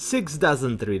 6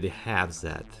 doesn't really have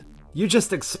that. You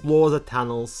just explore the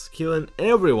tunnels, killing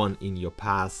everyone in your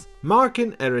path,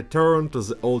 marking a return to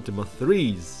the Ultima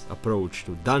III's approach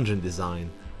to dungeon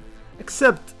design,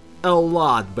 except a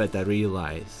lot better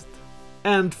realized,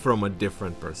 and from a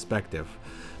different perspective,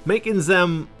 making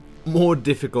them more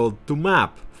difficult to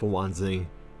map for one thing.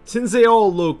 Since they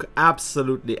all look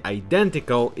absolutely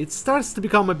identical, it starts to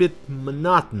become a bit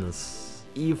monotonous,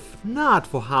 if not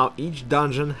for how each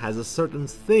dungeon has a certain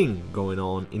thing going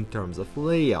on in terms of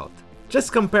layout.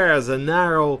 Just compare the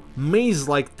narrow,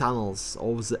 maze-like tunnels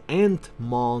of the End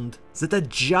Mound that are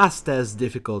just as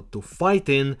difficult to fight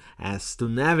in as to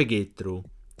navigate through,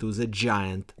 to the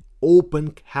giant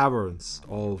open caverns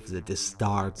of the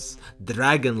Destart's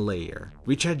Dragon Lair,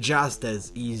 which are just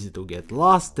as easy to get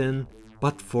lost in,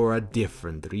 but for a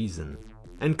different reason.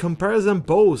 And compare them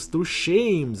both to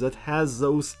Shame that has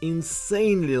those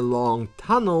insanely long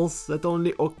tunnels that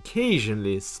only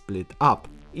occasionally split up.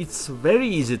 It's very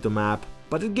easy to map,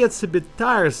 but it gets a bit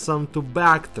tiresome to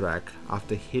backtrack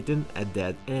after hitting a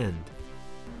dead end.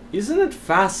 Isn't it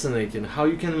fascinating how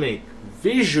you can make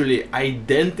visually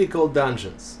identical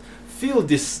dungeons feel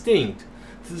distinct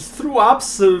through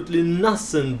absolutely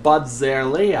nothing but their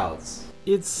layouts?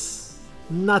 It's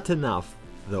not enough,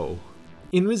 though.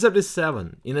 In Wizardry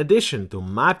 7, in addition to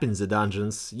mapping the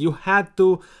dungeons, you had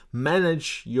to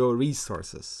manage your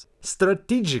resources,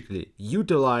 strategically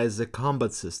utilize the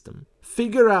combat system,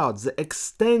 figure out the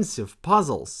extensive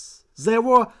puzzles. There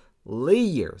were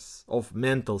layers of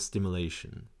mental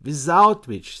stimulation, without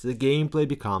which the gameplay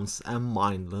becomes a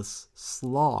mindless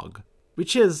slog,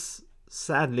 which is,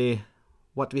 sadly,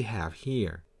 what we have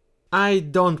here. I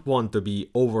don't want to be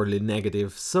overly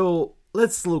negative, so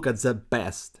let's look at the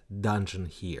best dungeon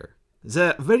here.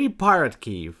 The very pirate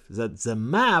cave that the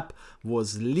map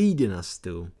was leading us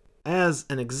to, as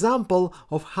an example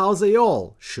of how they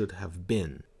all should have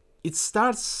been. It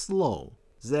starts slow.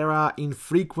 There are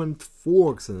infrequent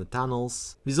forks in the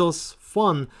tunnels, with those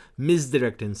fun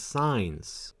misdirecting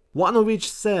signs, one of which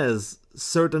says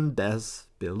certain deaths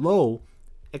below,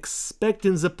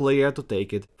 expecting the player to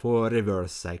take it for a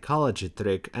reverse psychology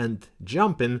trick and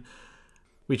jump in,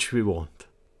 which we won't.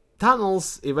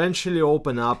 Tunnels eventually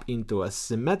open up into a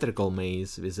symmetrical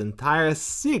maze with entire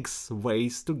 6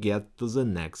 ways to get to the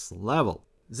next level.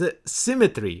 The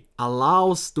symmetry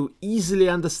allows to easily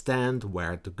understand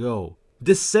where to go.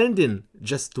 Descending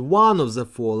just one of the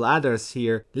 4 ladders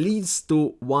here leads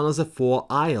to one of the 4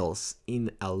 aisles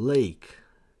in a lake.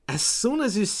 As soon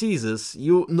as you see this,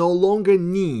 you no longer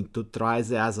need to try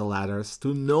the other ladders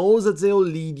to know that they'll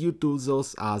lead you to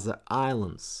those other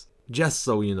islands. Just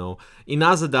so you know, in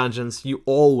other dungeons you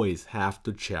always have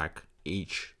to check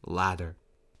each ladder.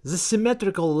 The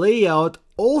symmetrical layout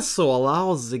also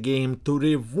allows the game to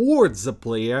reward the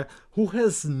player who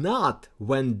has not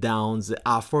went down the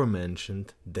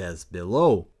aforementioned deaths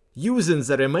below. Using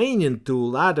the remaining 2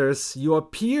 ladders, you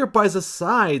appear by the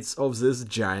sides of this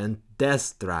giant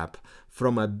death trap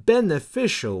from a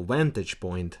beneficial vantage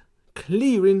point,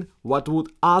 clearing what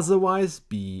would otherwise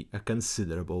be a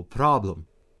considerable problem.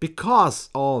 Because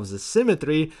of the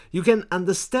symmetry, you can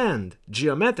understand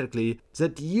geometrically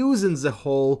that using the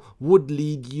hole would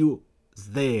lead you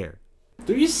there.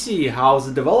 Do you see how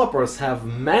the developers have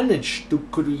managed to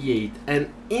create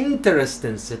an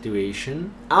interesting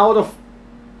situation out of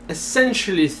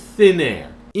essentially thin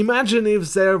air? Imagine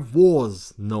if there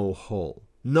was no hole,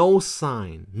 no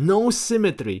sign, no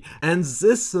symmetry, and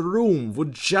this room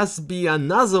would just be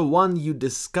another one you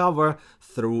discover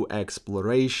through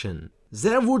exploration.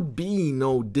 There would be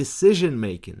no decision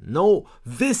making, no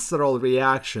visceral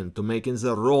reaction to making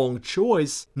the wrong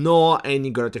choice, nor any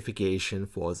gratification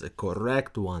for the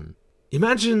correct one.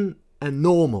 Imagine a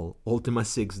normal Ultima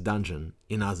VI dungeon,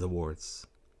 in other words.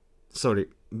 Sorry,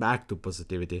 back to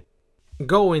positivity.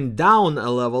 Going down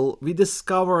a level, we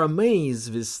discover a maze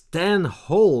with 10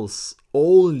 holes,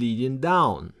 all leading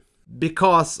down.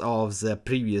 Because of the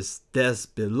previous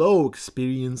Death Below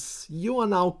experience, you are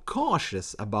now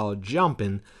cautious about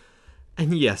jumping.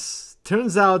 And yes,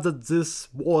 turns out that this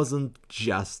wasn't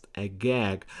just a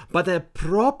gag, but a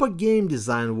proper game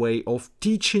design way of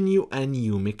teaching you a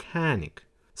new mechanic.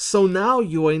 So now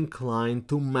you are inclined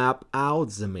to map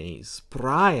out the maze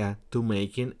prior to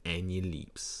making any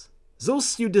leaps.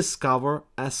 Thus you discover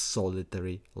a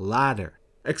solitary ladder.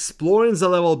 Exploring the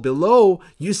level below,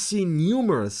 you see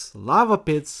numerous lava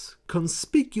pits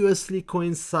conspicuously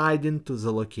coinciding to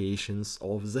the locations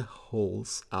of the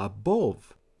holes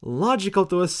above. Logical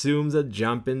to assume that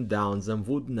jumping down them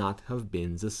would not have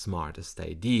been the smartest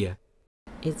idea.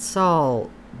 It's all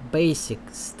basic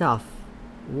stuff.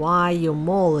 Why you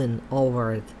mulling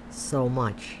over it so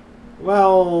much?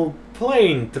 Well,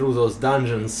 playing through those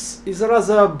dungeons is a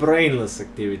rather brainless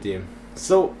activity,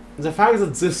 so the fact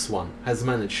that this one has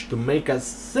managed to make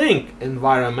us think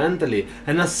environmentally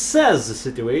and assess the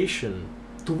situation,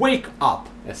 to wake up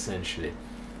essentially,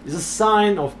 is a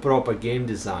sign of proper game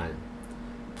design.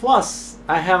 Plus,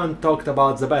 I haven't talked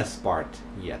about the best part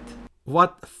yet.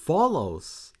 What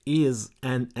follows is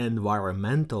an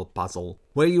environmental puzzle,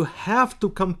 where you have to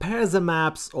compare the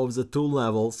maps of the two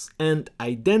levels and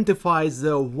identify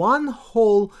the one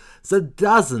hole that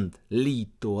doesn't lead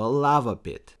to a lava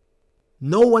pit.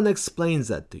 No one explains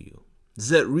that to you.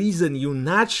 The reason you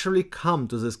naturally come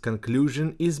to this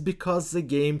conclusion is because the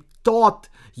game taught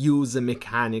you the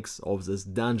mechanics of this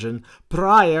dungeon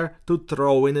prior to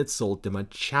throwing its ultimate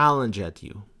challenge at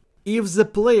you. If the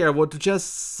player were to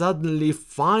just suddenly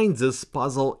find this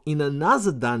puzzle in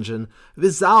another dungeon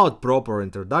without proper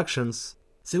introductions,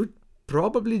 they would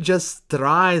probably just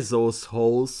try those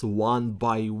holes one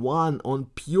by one on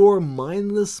pure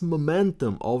mindless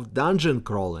momentum of dungeon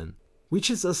crawling, which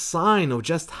is a sign of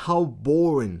just how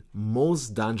boring most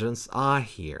dungeons are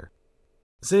here.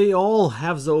 They all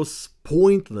have those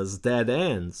pointless dead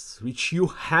ends, which you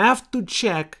have to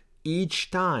check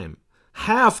each time.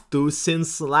 Have to,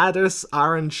 since ladders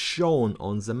aren't shown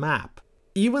on the map.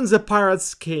 Even the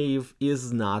Pirate's Cave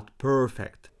is not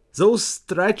perfect. Those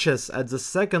stretches at the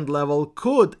second level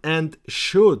could and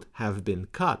should have been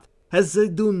cut, as they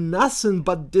do nothing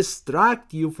but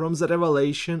distract you from the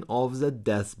revelation of the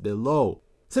Death Below.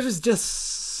 There is just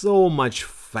so much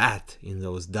fat in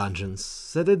those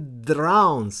dungeons that it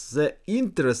drowns the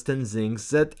interesting things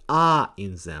that are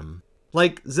in them.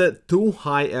 Like the too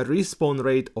high a respawn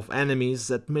rate of enemies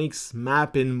that makes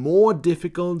mapping more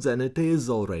difficult than it is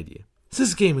already.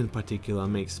 This game in particular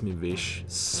makes me wish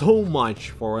so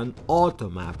much for an auto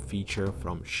map feature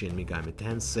from Shin Megami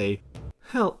Tensei.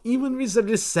 Hell, even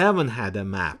Wizardry 7 had a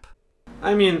map.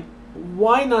 I mean,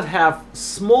 why not have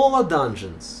smaller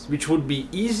dungeons, which would be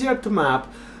easier to map,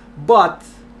 but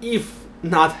if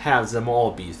not have them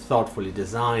all be thoughtfully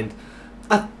designed,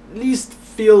 at least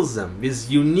fill them with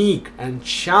unique and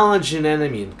challenging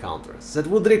enemy encounters that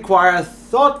would require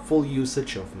thoughtful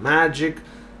usage of magic,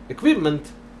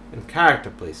 equipment, and character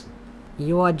placement.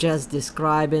 You are just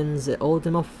describing the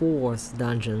Ultima IV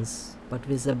dungeons, but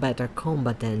with a better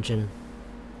combat engine.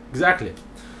 Exactly.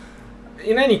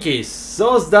 In any case,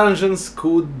 those dungeons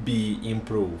could be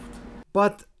improved.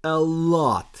 But a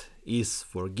lot is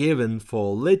forgiven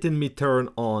for letting me turn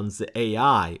on the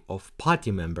AI of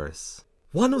party members.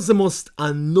 One of the most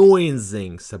annoying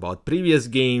things about previous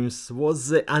games was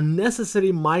the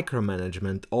unnecessary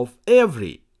micromanagement of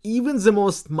every, even the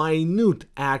most minute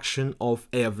action of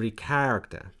every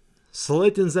character. So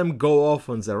letting them go off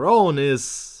on their own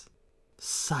is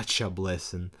such a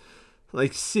blessing.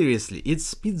 Like seriously, it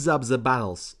speeds up the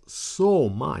battles so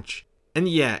much. And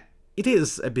yeah, it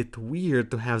is a bit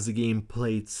weird to have the game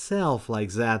play itself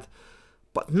like that,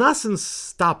 but nothing's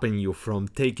stopping you from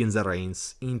taking the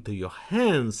reins into your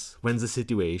hands when the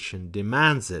situation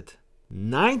demands it.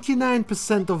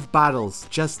 99% of battles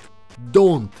just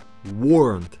don't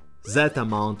warrant that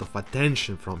amount of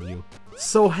attention from you.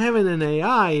 So having an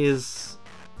AI is...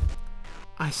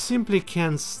 I simply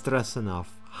can't stress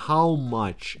enough how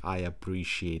much I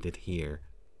appreciate it here.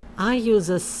 I use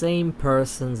the same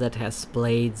person that has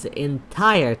played the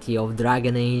entirety of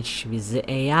Dragon Age with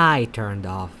the AI turned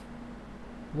off.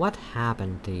 What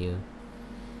happened to you?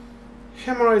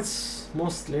 Hemorrhoids,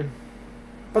 mostly.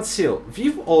 But still,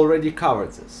 we've already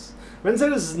covered this. When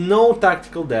there is no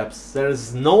tactical depth, there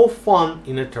is no fun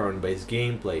in a turn-based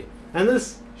gameplay. And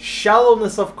this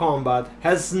shallowness of combat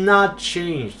has not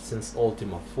changed since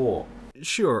Ultima 4.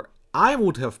 Sure, I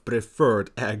would have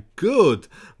preferred a good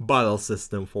battle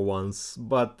system for once,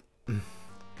 but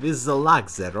with the lack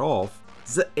thereof,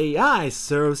 the AI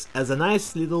serves as a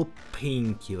nice little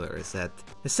painkiller that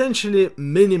essentially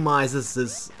minimizes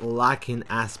this lacking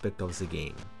aspect of the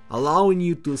game, allowing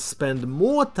you to spend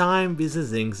more time with the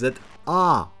things that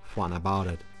are fun about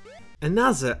it.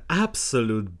 Another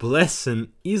absolute blessing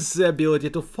is the ability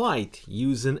to fight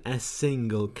using a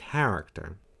single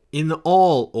character. In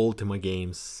all Ultima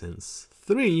games since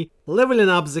 3, leveling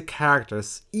up the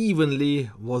characters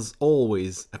evenly was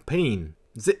always a pain.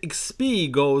 The XP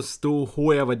goes to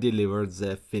whoever delivered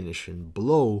the finishing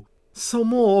blow, so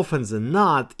more often than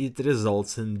not it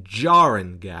results in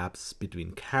jarring gaps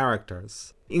between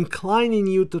characters, inclining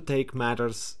you to take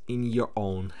matters in your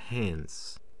own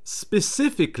hands.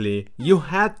 Specifically, you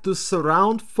had to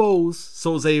surround foes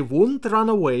so they wouldn't run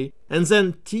away and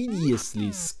then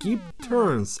tediously skip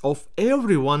turns of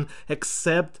everyone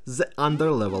except the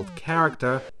underleveled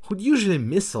character, who'd usually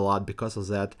miss a lot because of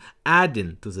that,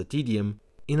 adding to the tedium.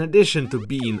 In addition to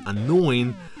being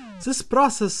annoying, this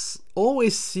process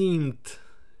always seemed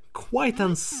quite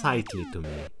unsightly to me.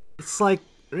 It's like,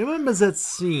 remember that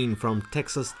scene from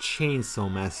Texas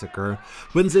Chainsaw Massacre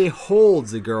when they hold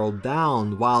the girl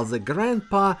down while the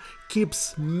grandpa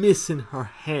keeps missing her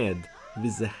head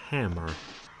with a hammer?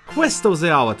 Quest of the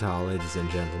Avatar, ladies and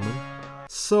gentlemen.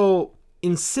 So,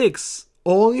 in 6,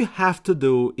 all you have to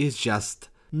do is just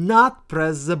not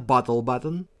press the battle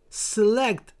button,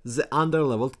 select the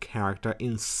underleveled character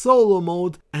in solo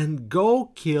mode and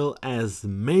go kill as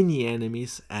many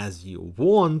enemies as you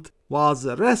want, while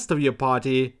the rest of your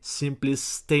party simply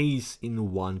stays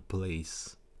in one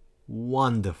place.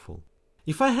 Wonderful.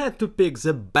 If I had to pick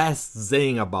the best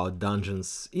thing about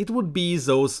dungeons, it would be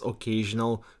those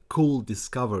occasional cool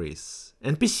discoveries,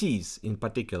 NPCs in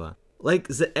particular, like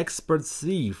the expert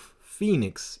thief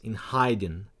Phoenix in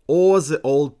hiding, or the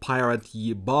old pirate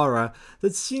Ybarra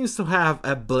that seems to have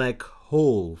a black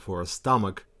hole for a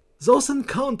stomach. Those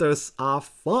encounters are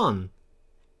fun.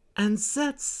 And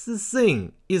that's the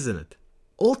thing, isn't it?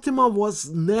 Ultima was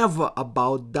never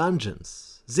about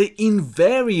dungeons. They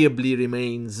invariably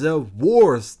remain the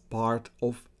worst part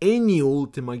of any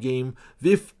Ultima game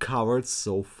we've covered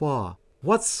so far.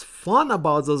 What's fun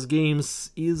about those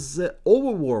games is the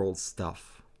overworld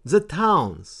stuff. The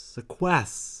towns, the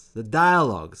quests, the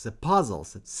dialogues, the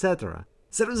puzzles, etc.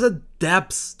 There is a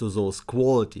depth to those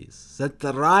qualities that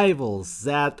rivals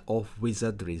that of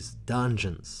Wizardry's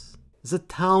dungeons. The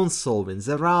town solving,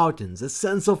 the routing, the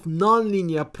sense of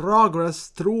non-linear progress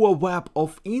through a web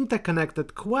of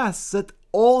interconnected quests that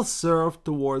all serve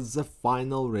towards the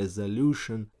final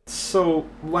resolution. So,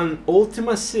 when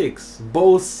Ultima 6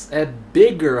 boasts a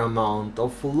bigger amount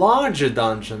of larger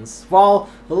dungeons, while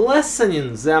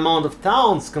lessening the amount of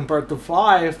towns compared to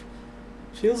 5,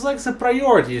 feels like the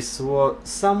priorities were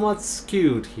somewhat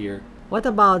skewed here. What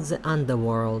about the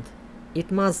Underworld?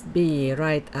 It must be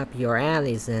right up your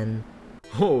alley then.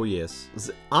 Oh yes,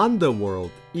 the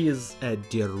Underworld is a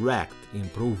direct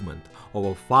improvement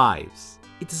over 5's.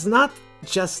 It is not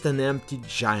just an empty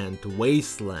giant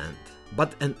wasteland,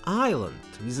 but an island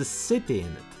with a city in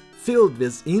it, filled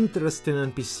with interesting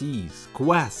NPCs,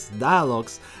 quests,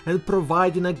 dialogues, and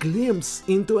providing a glimpse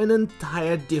into an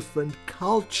entire different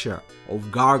culture of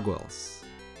gargoyles.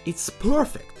 It's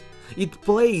perfect. It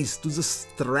plays to the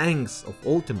strengths of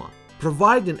Ultima,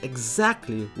 providing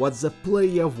exactly what the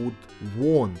player would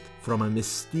want from a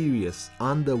mysterious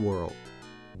underworld.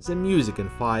 The music in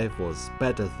 5 was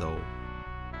better though.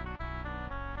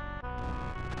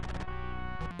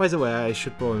 By the way, I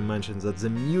should probably mention that the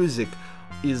music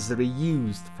is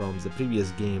reused from the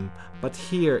previous game, but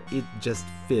here it just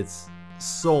fits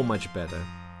so much better.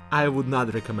 I would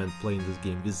not recommend playing this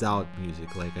game without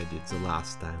music like I did the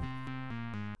last time.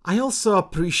 I also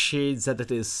appreciate that it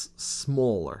is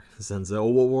smaller than the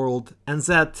overworld, and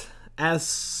that as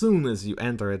soon as you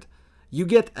enter it, you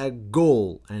get a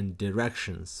goal and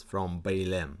directions from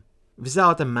Bailem.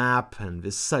 Without a map and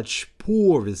with such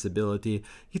poor visibility,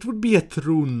 it would be a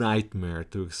true nightmare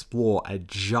to explore a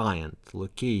giant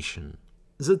location.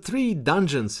 The 3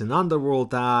 dungeons in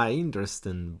Underworld are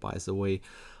interesting, by the way,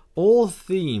 all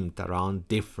themed around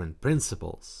different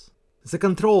principles. The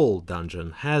Control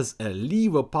dungeon has a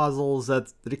lever puzzle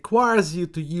that requires you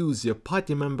to use your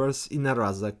party members in a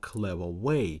rather clever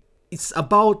way. It's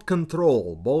about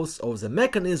control, both of the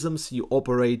mechanisms you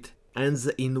operate and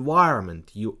the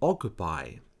environment you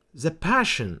occupy. The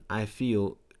passion, I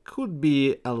feel, could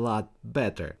be a lot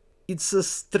better. It's a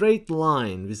straight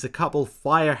line with a couple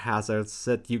fire hazards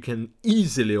that you can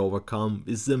easily overcome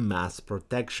with the mass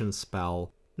protection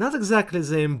spell. Not exactly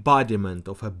the embodiment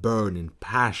of a burning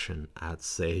passion, I'd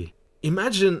say.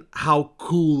 Imagine how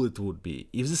cool it would be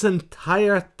if this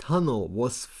entire tunnel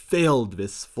was filled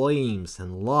with flames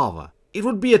and lava. It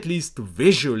would be at least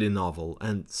visually novel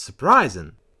and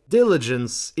surprising.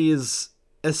 Diligence is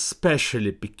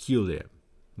especially peculiar.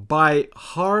 By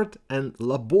hard and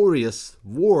laborious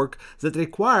work that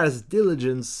requires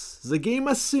diligence, the game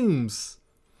assumes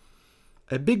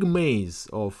a big maze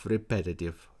of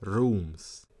repetitive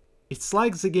rooms. It's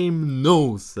like the game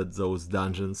knows that those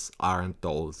dungeons aren't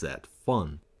all that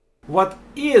fun. What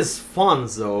is fun,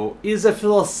 though, is a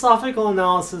philosophical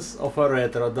analysis of a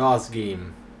retro DOS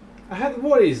game. I had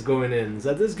worries going in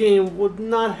that this game would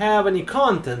not have any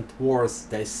content worth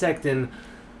dissecting,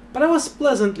 but I was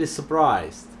pleasantly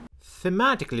surprised.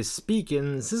 Thematically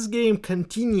speaking, this game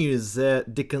continues the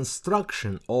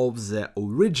deconstruction of the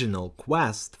original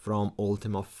quest from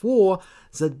Ultima IV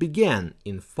that began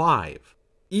in 5.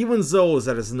 Even though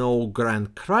there is no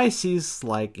grand crisis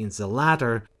like in the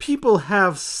latter, people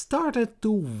have started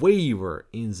to waver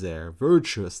in their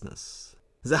virtuousness.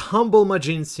 The humble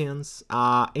magicians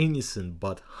are anything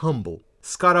but humble.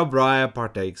 Scarabria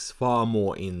partakes far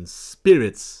more in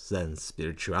spirits than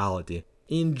spirituality.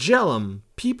 In Gelum,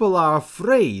 people are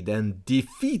afraid and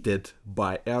defeated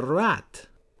by a rat.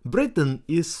 Britain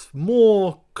is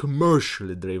more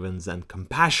commercially driven than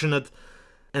compassionate,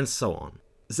 and so on.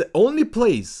 The only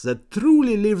place that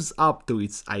truly lives up to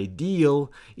its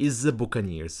ideal is the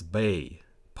Buccaneer's Bay.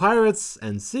 Pirates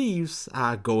and thieves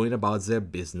are going about their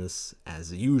business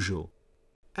as usual.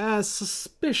 A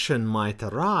suspicion might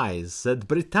arise that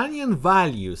Britannian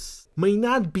values may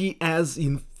not be as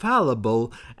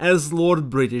infallible as Lord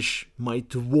British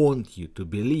might want you to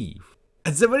believe.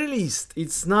 At the very least,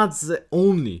 it's not the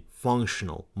only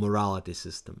functional morality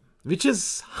system, which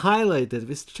is highlighted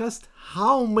with just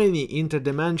how many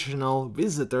interdimensional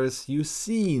visitors you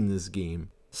see in this game.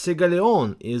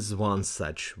 Sigaleon is one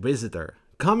such visitor,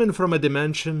 coming from a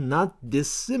dimension not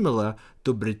dissimilar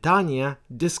to Britannia,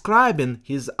 describing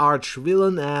his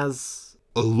arch-villain as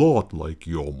a lot like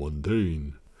your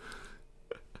mundane.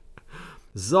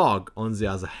 Zog, on the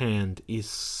other hand, is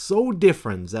so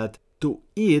different that to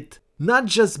it, not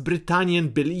just Britannian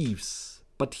beliefs,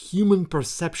 but human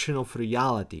perception of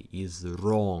reality is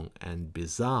wrong and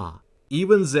bizarre.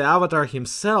 Even the Avatar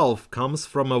himself comes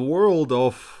from a world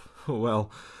of, well,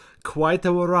 quite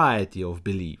a variety of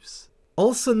beliefs.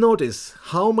 Also notice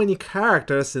how many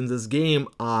characters in this game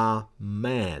are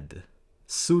mad.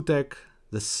 Sutek,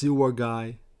 the sewer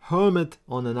guy, Hermit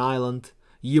on an island,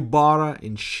 Ybarra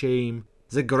in Shame,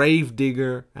 the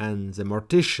Gravedigger and the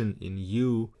Mortician in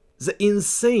You. The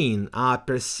insane are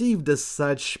perceived as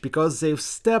such because they've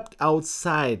stepped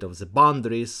outside of the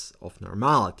boundaries of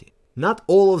normality. Not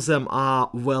all of them are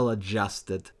well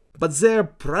adjusted, but their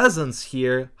presence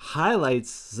here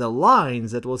highlights the line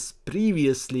that was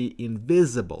previously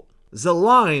invisible. The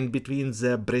line between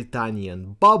the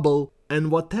Britannian bubble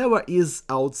and whatever is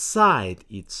outside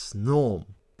its norm.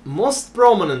 Most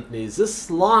prominently, this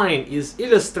line is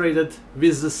illustrated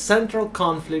with the central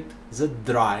conflict that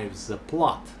drives the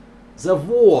plot. The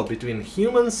war between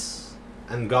humans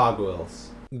and gargoyles.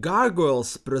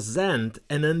 Gargoyles present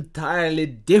an entirely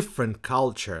different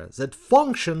culture that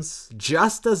functions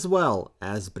just as well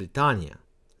as Britannia.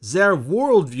 Their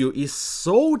worldview is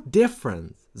so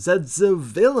different that the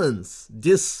villains,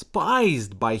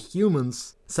 despised by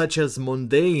humans such as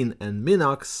Mundane and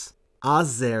Minox, are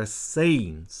their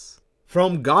saints.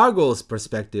 From Gargoyles'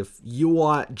 perspective, you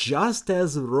are just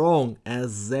as wrong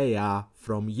as they are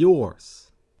from yours.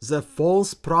 The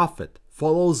false prophet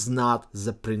follows not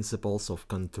the principles of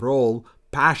control,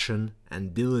 passion,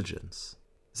 and diligence.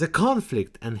 The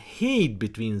conflict and hate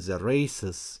between the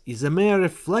races is a mere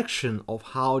reflection of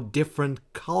how different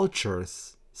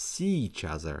cultures see each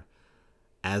other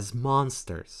as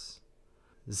monsters.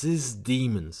 These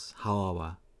demons,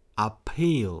 however, are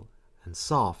pale and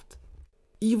soft.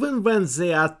 Even when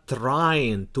they are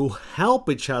trying to help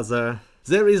each other,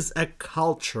 there is a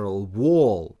cultural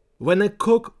wall. When a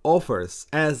cook offers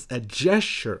as a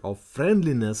gesture of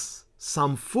friendliness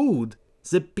some food,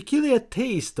 the peculiar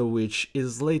taste of which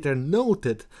is later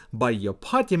noted by your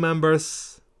party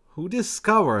members, who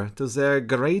discover to their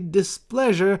great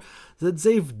displeasure that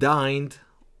they've dined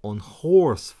on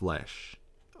horse flesh.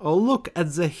 Or look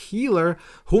at the healer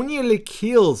who nearly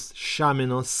kills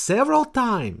Shamino several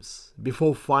times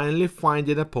before finally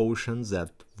finding a potion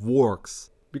that works.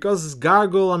 Because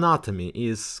gargoyle anatomy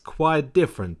is quite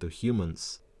different to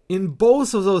humans. In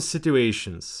both of those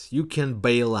situations, you can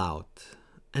bail out.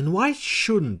 And why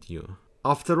shouldn't you?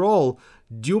 After all,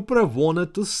 Dupre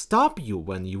wanted to stop you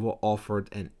when you were offered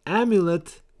an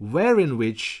amulet wherein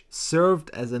which served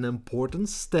as an important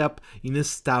step in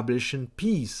establishing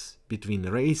peace between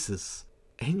races.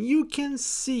 And you can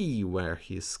see where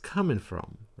he's coming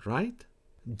from, right?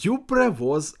 Dupre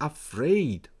was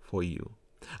afraid for you.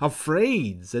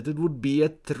 Afraid that it would be a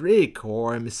trick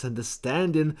or a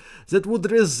misunderstanding that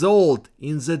would result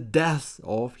in the death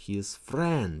of his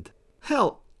friend.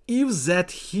 Hell, if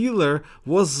that healer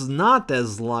was not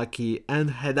as lucky and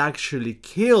had actually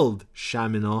killed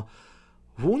Shamino,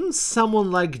 wouldn't someone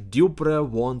like Dupre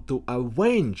want to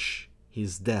avenge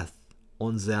his death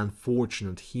on the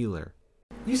unfortunate healer?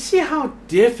 You see how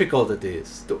difficult it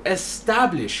is to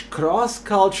establish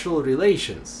cross-cultural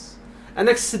relations. An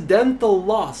accidental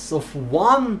loss of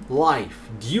one life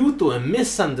due to a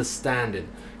misunderstanding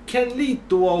can lead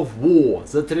to a war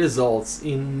that results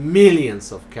in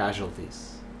millions of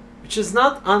casualties, which is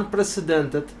not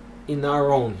unprecedented in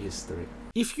our own history.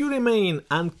 If you remain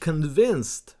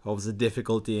unconvinced of the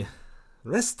difficulty,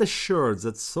 rest assured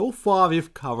that so far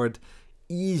we've covered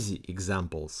easy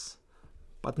examples.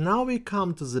 But now we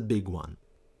come to the big one: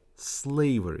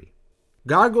 slavery.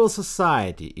 Gargoyle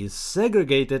society is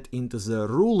segregated into the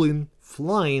ruling,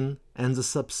 flying, and the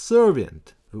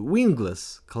subservient,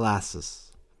 wingless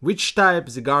classes. Which type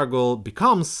the gargoyle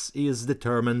becomes is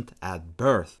determined at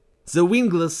birth. The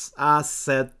wingless are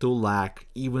said to lack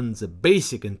even the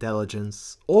basic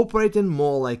intelligence, operating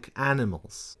more like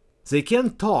animals. They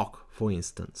can talk, for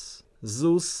instance.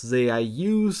 Thus they are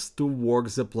used to work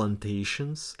the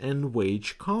plantations and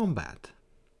wage combat.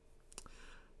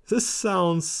 This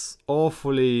sounds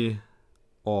awfully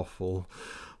awful,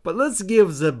 but let's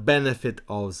give the benefit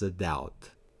of the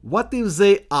doubt. What if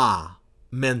they are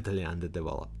mentally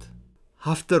underdeveloped?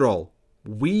 After all,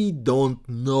 we don't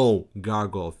know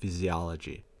gargoyle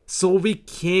physiology, so we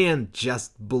can't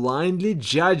just blindly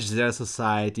judge their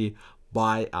society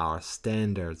by our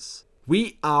standards.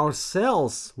 We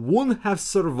ourselves wouldn't have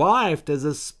survived as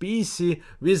a species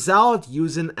without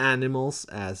using animals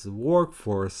as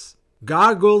workforce.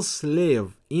 Gargoyles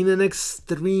live in an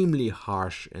extremely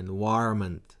harsh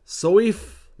environment, so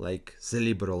if, like the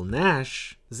liberal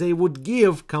Nash, they would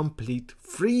give complete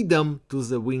freedom to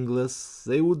the wingless,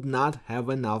 they would not have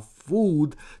enough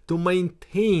food to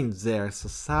maintain their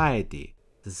society.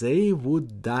 They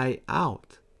would die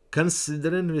out.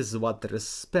 Considering with what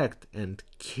respect and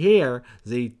care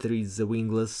they treat the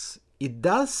wingless, it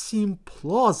does seem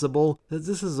plausible that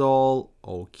this is all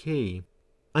okay.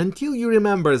 Until you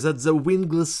remember that the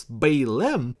wingless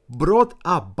Bailem, brought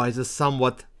up by the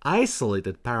somewhat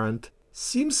isolated parent,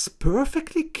 seems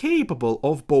perfectly capable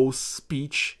of both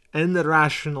speech and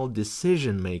rational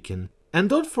decision-making. And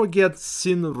don't forget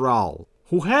Sinral,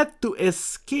 who had to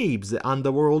escape the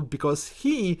underworld because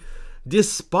he,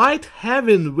 despite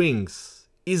having wings,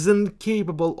 is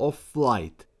incapable of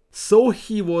flight. So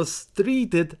he was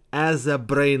treated as a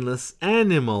brainless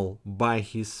animal by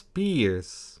his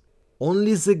peers.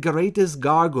 Only the greatest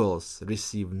gargoyles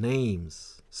receive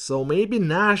names, so maybe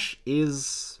Nash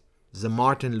is the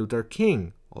Martin Luther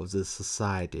King of this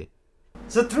society.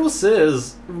 The truth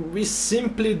is, we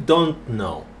simply don't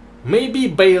know. Maybe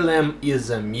Bailem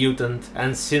is a mutant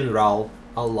and Sinral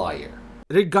a liar.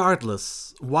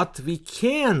 Regardless, what we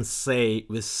can say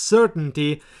with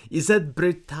certainty is that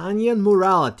Britannian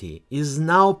morality is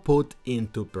now put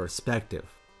into perspective.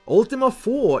 Ultima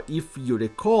IV, if you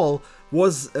recall,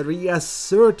 was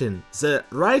reasserting the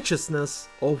righteousness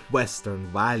of Western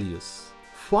values.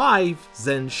 5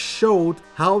 then showed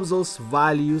how those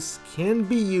values can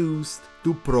be used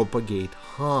to propagate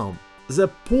harm. The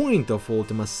point of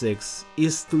Ultima VI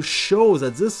is to show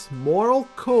that this moral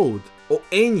code, or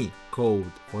any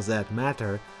code for that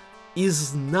matter,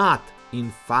 is not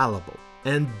infallible,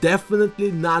 and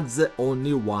definitely not the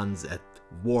only one that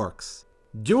works.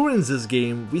 During this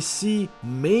game, we see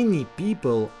many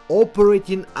people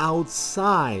operating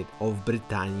outside of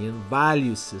Britannian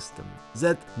value system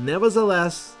that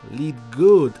nevertheless lead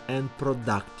good and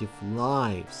productive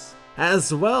lives.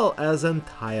 as well as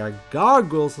entire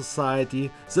gargoyle society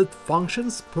that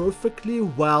functions perfectly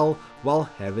well while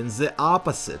having the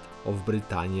opposite of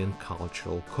Britannian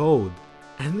cultural code.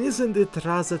 And isn't it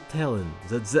rather telling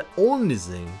that the only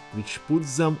thing which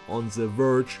puts them on the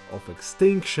verge of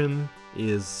extinction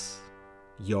is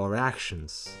your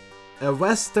actions? A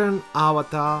Western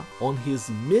avatar on his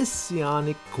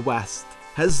messianic quest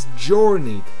has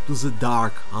journeyed to the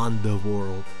dark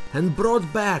underworld and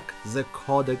brought back the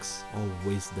Codex of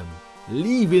Wisdom,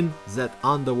 leaving that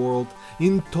underworld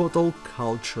in total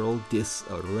cultural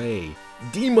disarray,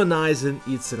 demonizing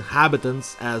its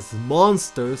inhabitants as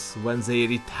monsters when they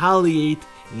retaliate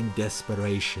in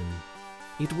desperation.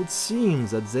 It would seem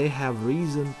that they have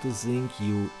reason to think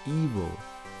you evil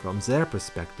from their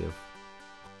perspective.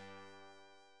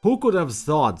 Who could have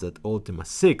thought that Ultima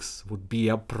VI would be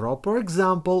a proper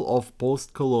example of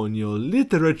post-colonial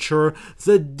literature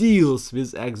that deals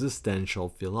with existential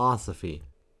philosophy?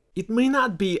 It may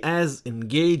not be as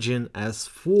engaging as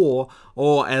 4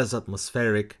 or as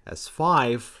atmospheric as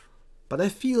 5, but I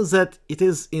feel that it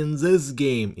is in this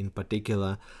game in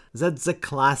particular that the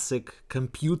classic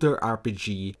computer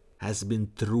RPG has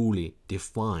been truly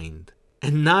defined.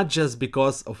 And not just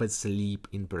because of its leap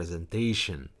in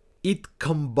presentation. It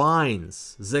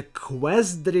combines the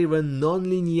quest-driven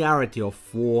non-linearity of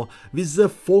 4 with the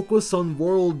focus on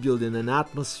world building and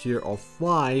atmosphere of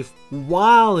 5,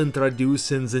 while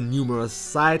introducing the numerous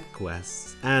side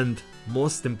quests and,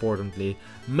 most importantly,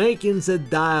 making the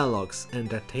dialogues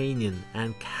entertaining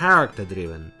and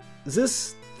character-driven.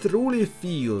 This truly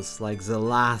feels like the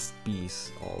last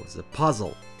piece of the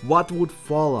puzzle. What would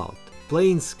Fallout,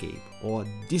 Planescape or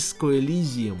Disco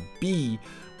Elysium be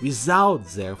without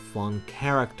their fun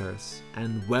characters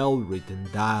and well-written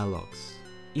dialogues?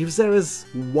 If there is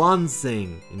one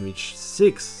thing in which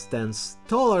 6 stands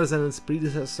taller than its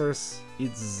predecessors,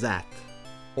 it's that.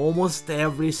 Almost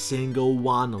every single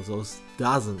one of those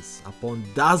dozens upon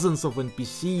dozens of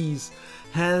NPCs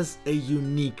has a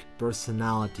unique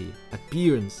personality,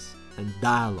 appearance and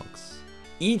dialogues,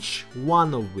 each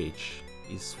one of which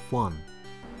is fun.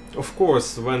 Of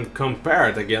course, when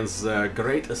compared against the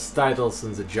greatest titles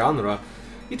in the genre,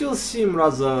 it will seem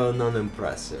rather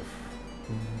non-impressive.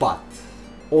 But,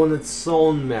 on its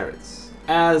own merits,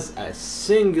 as a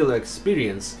singular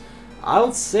experience, I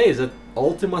would say that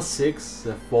Ultima VI,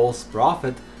 The False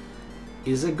Prophet,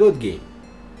 is a good game.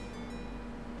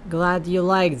 Glad you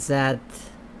liked that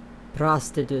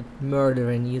prostitute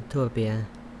murdering utopia,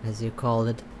 as you called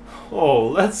it. Oh,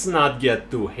 let's not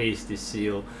get too hasty,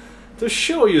 Seal. To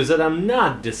show you that I'm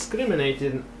not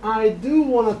discriminating, I do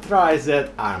wanna try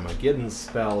that Armageddon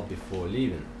spell before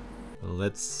leaving.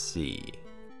 Let's see.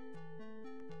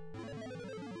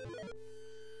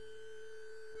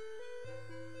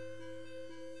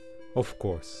 Of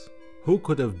course, who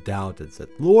could have doubted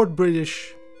that Lord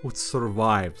British would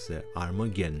survive the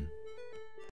Armageddon?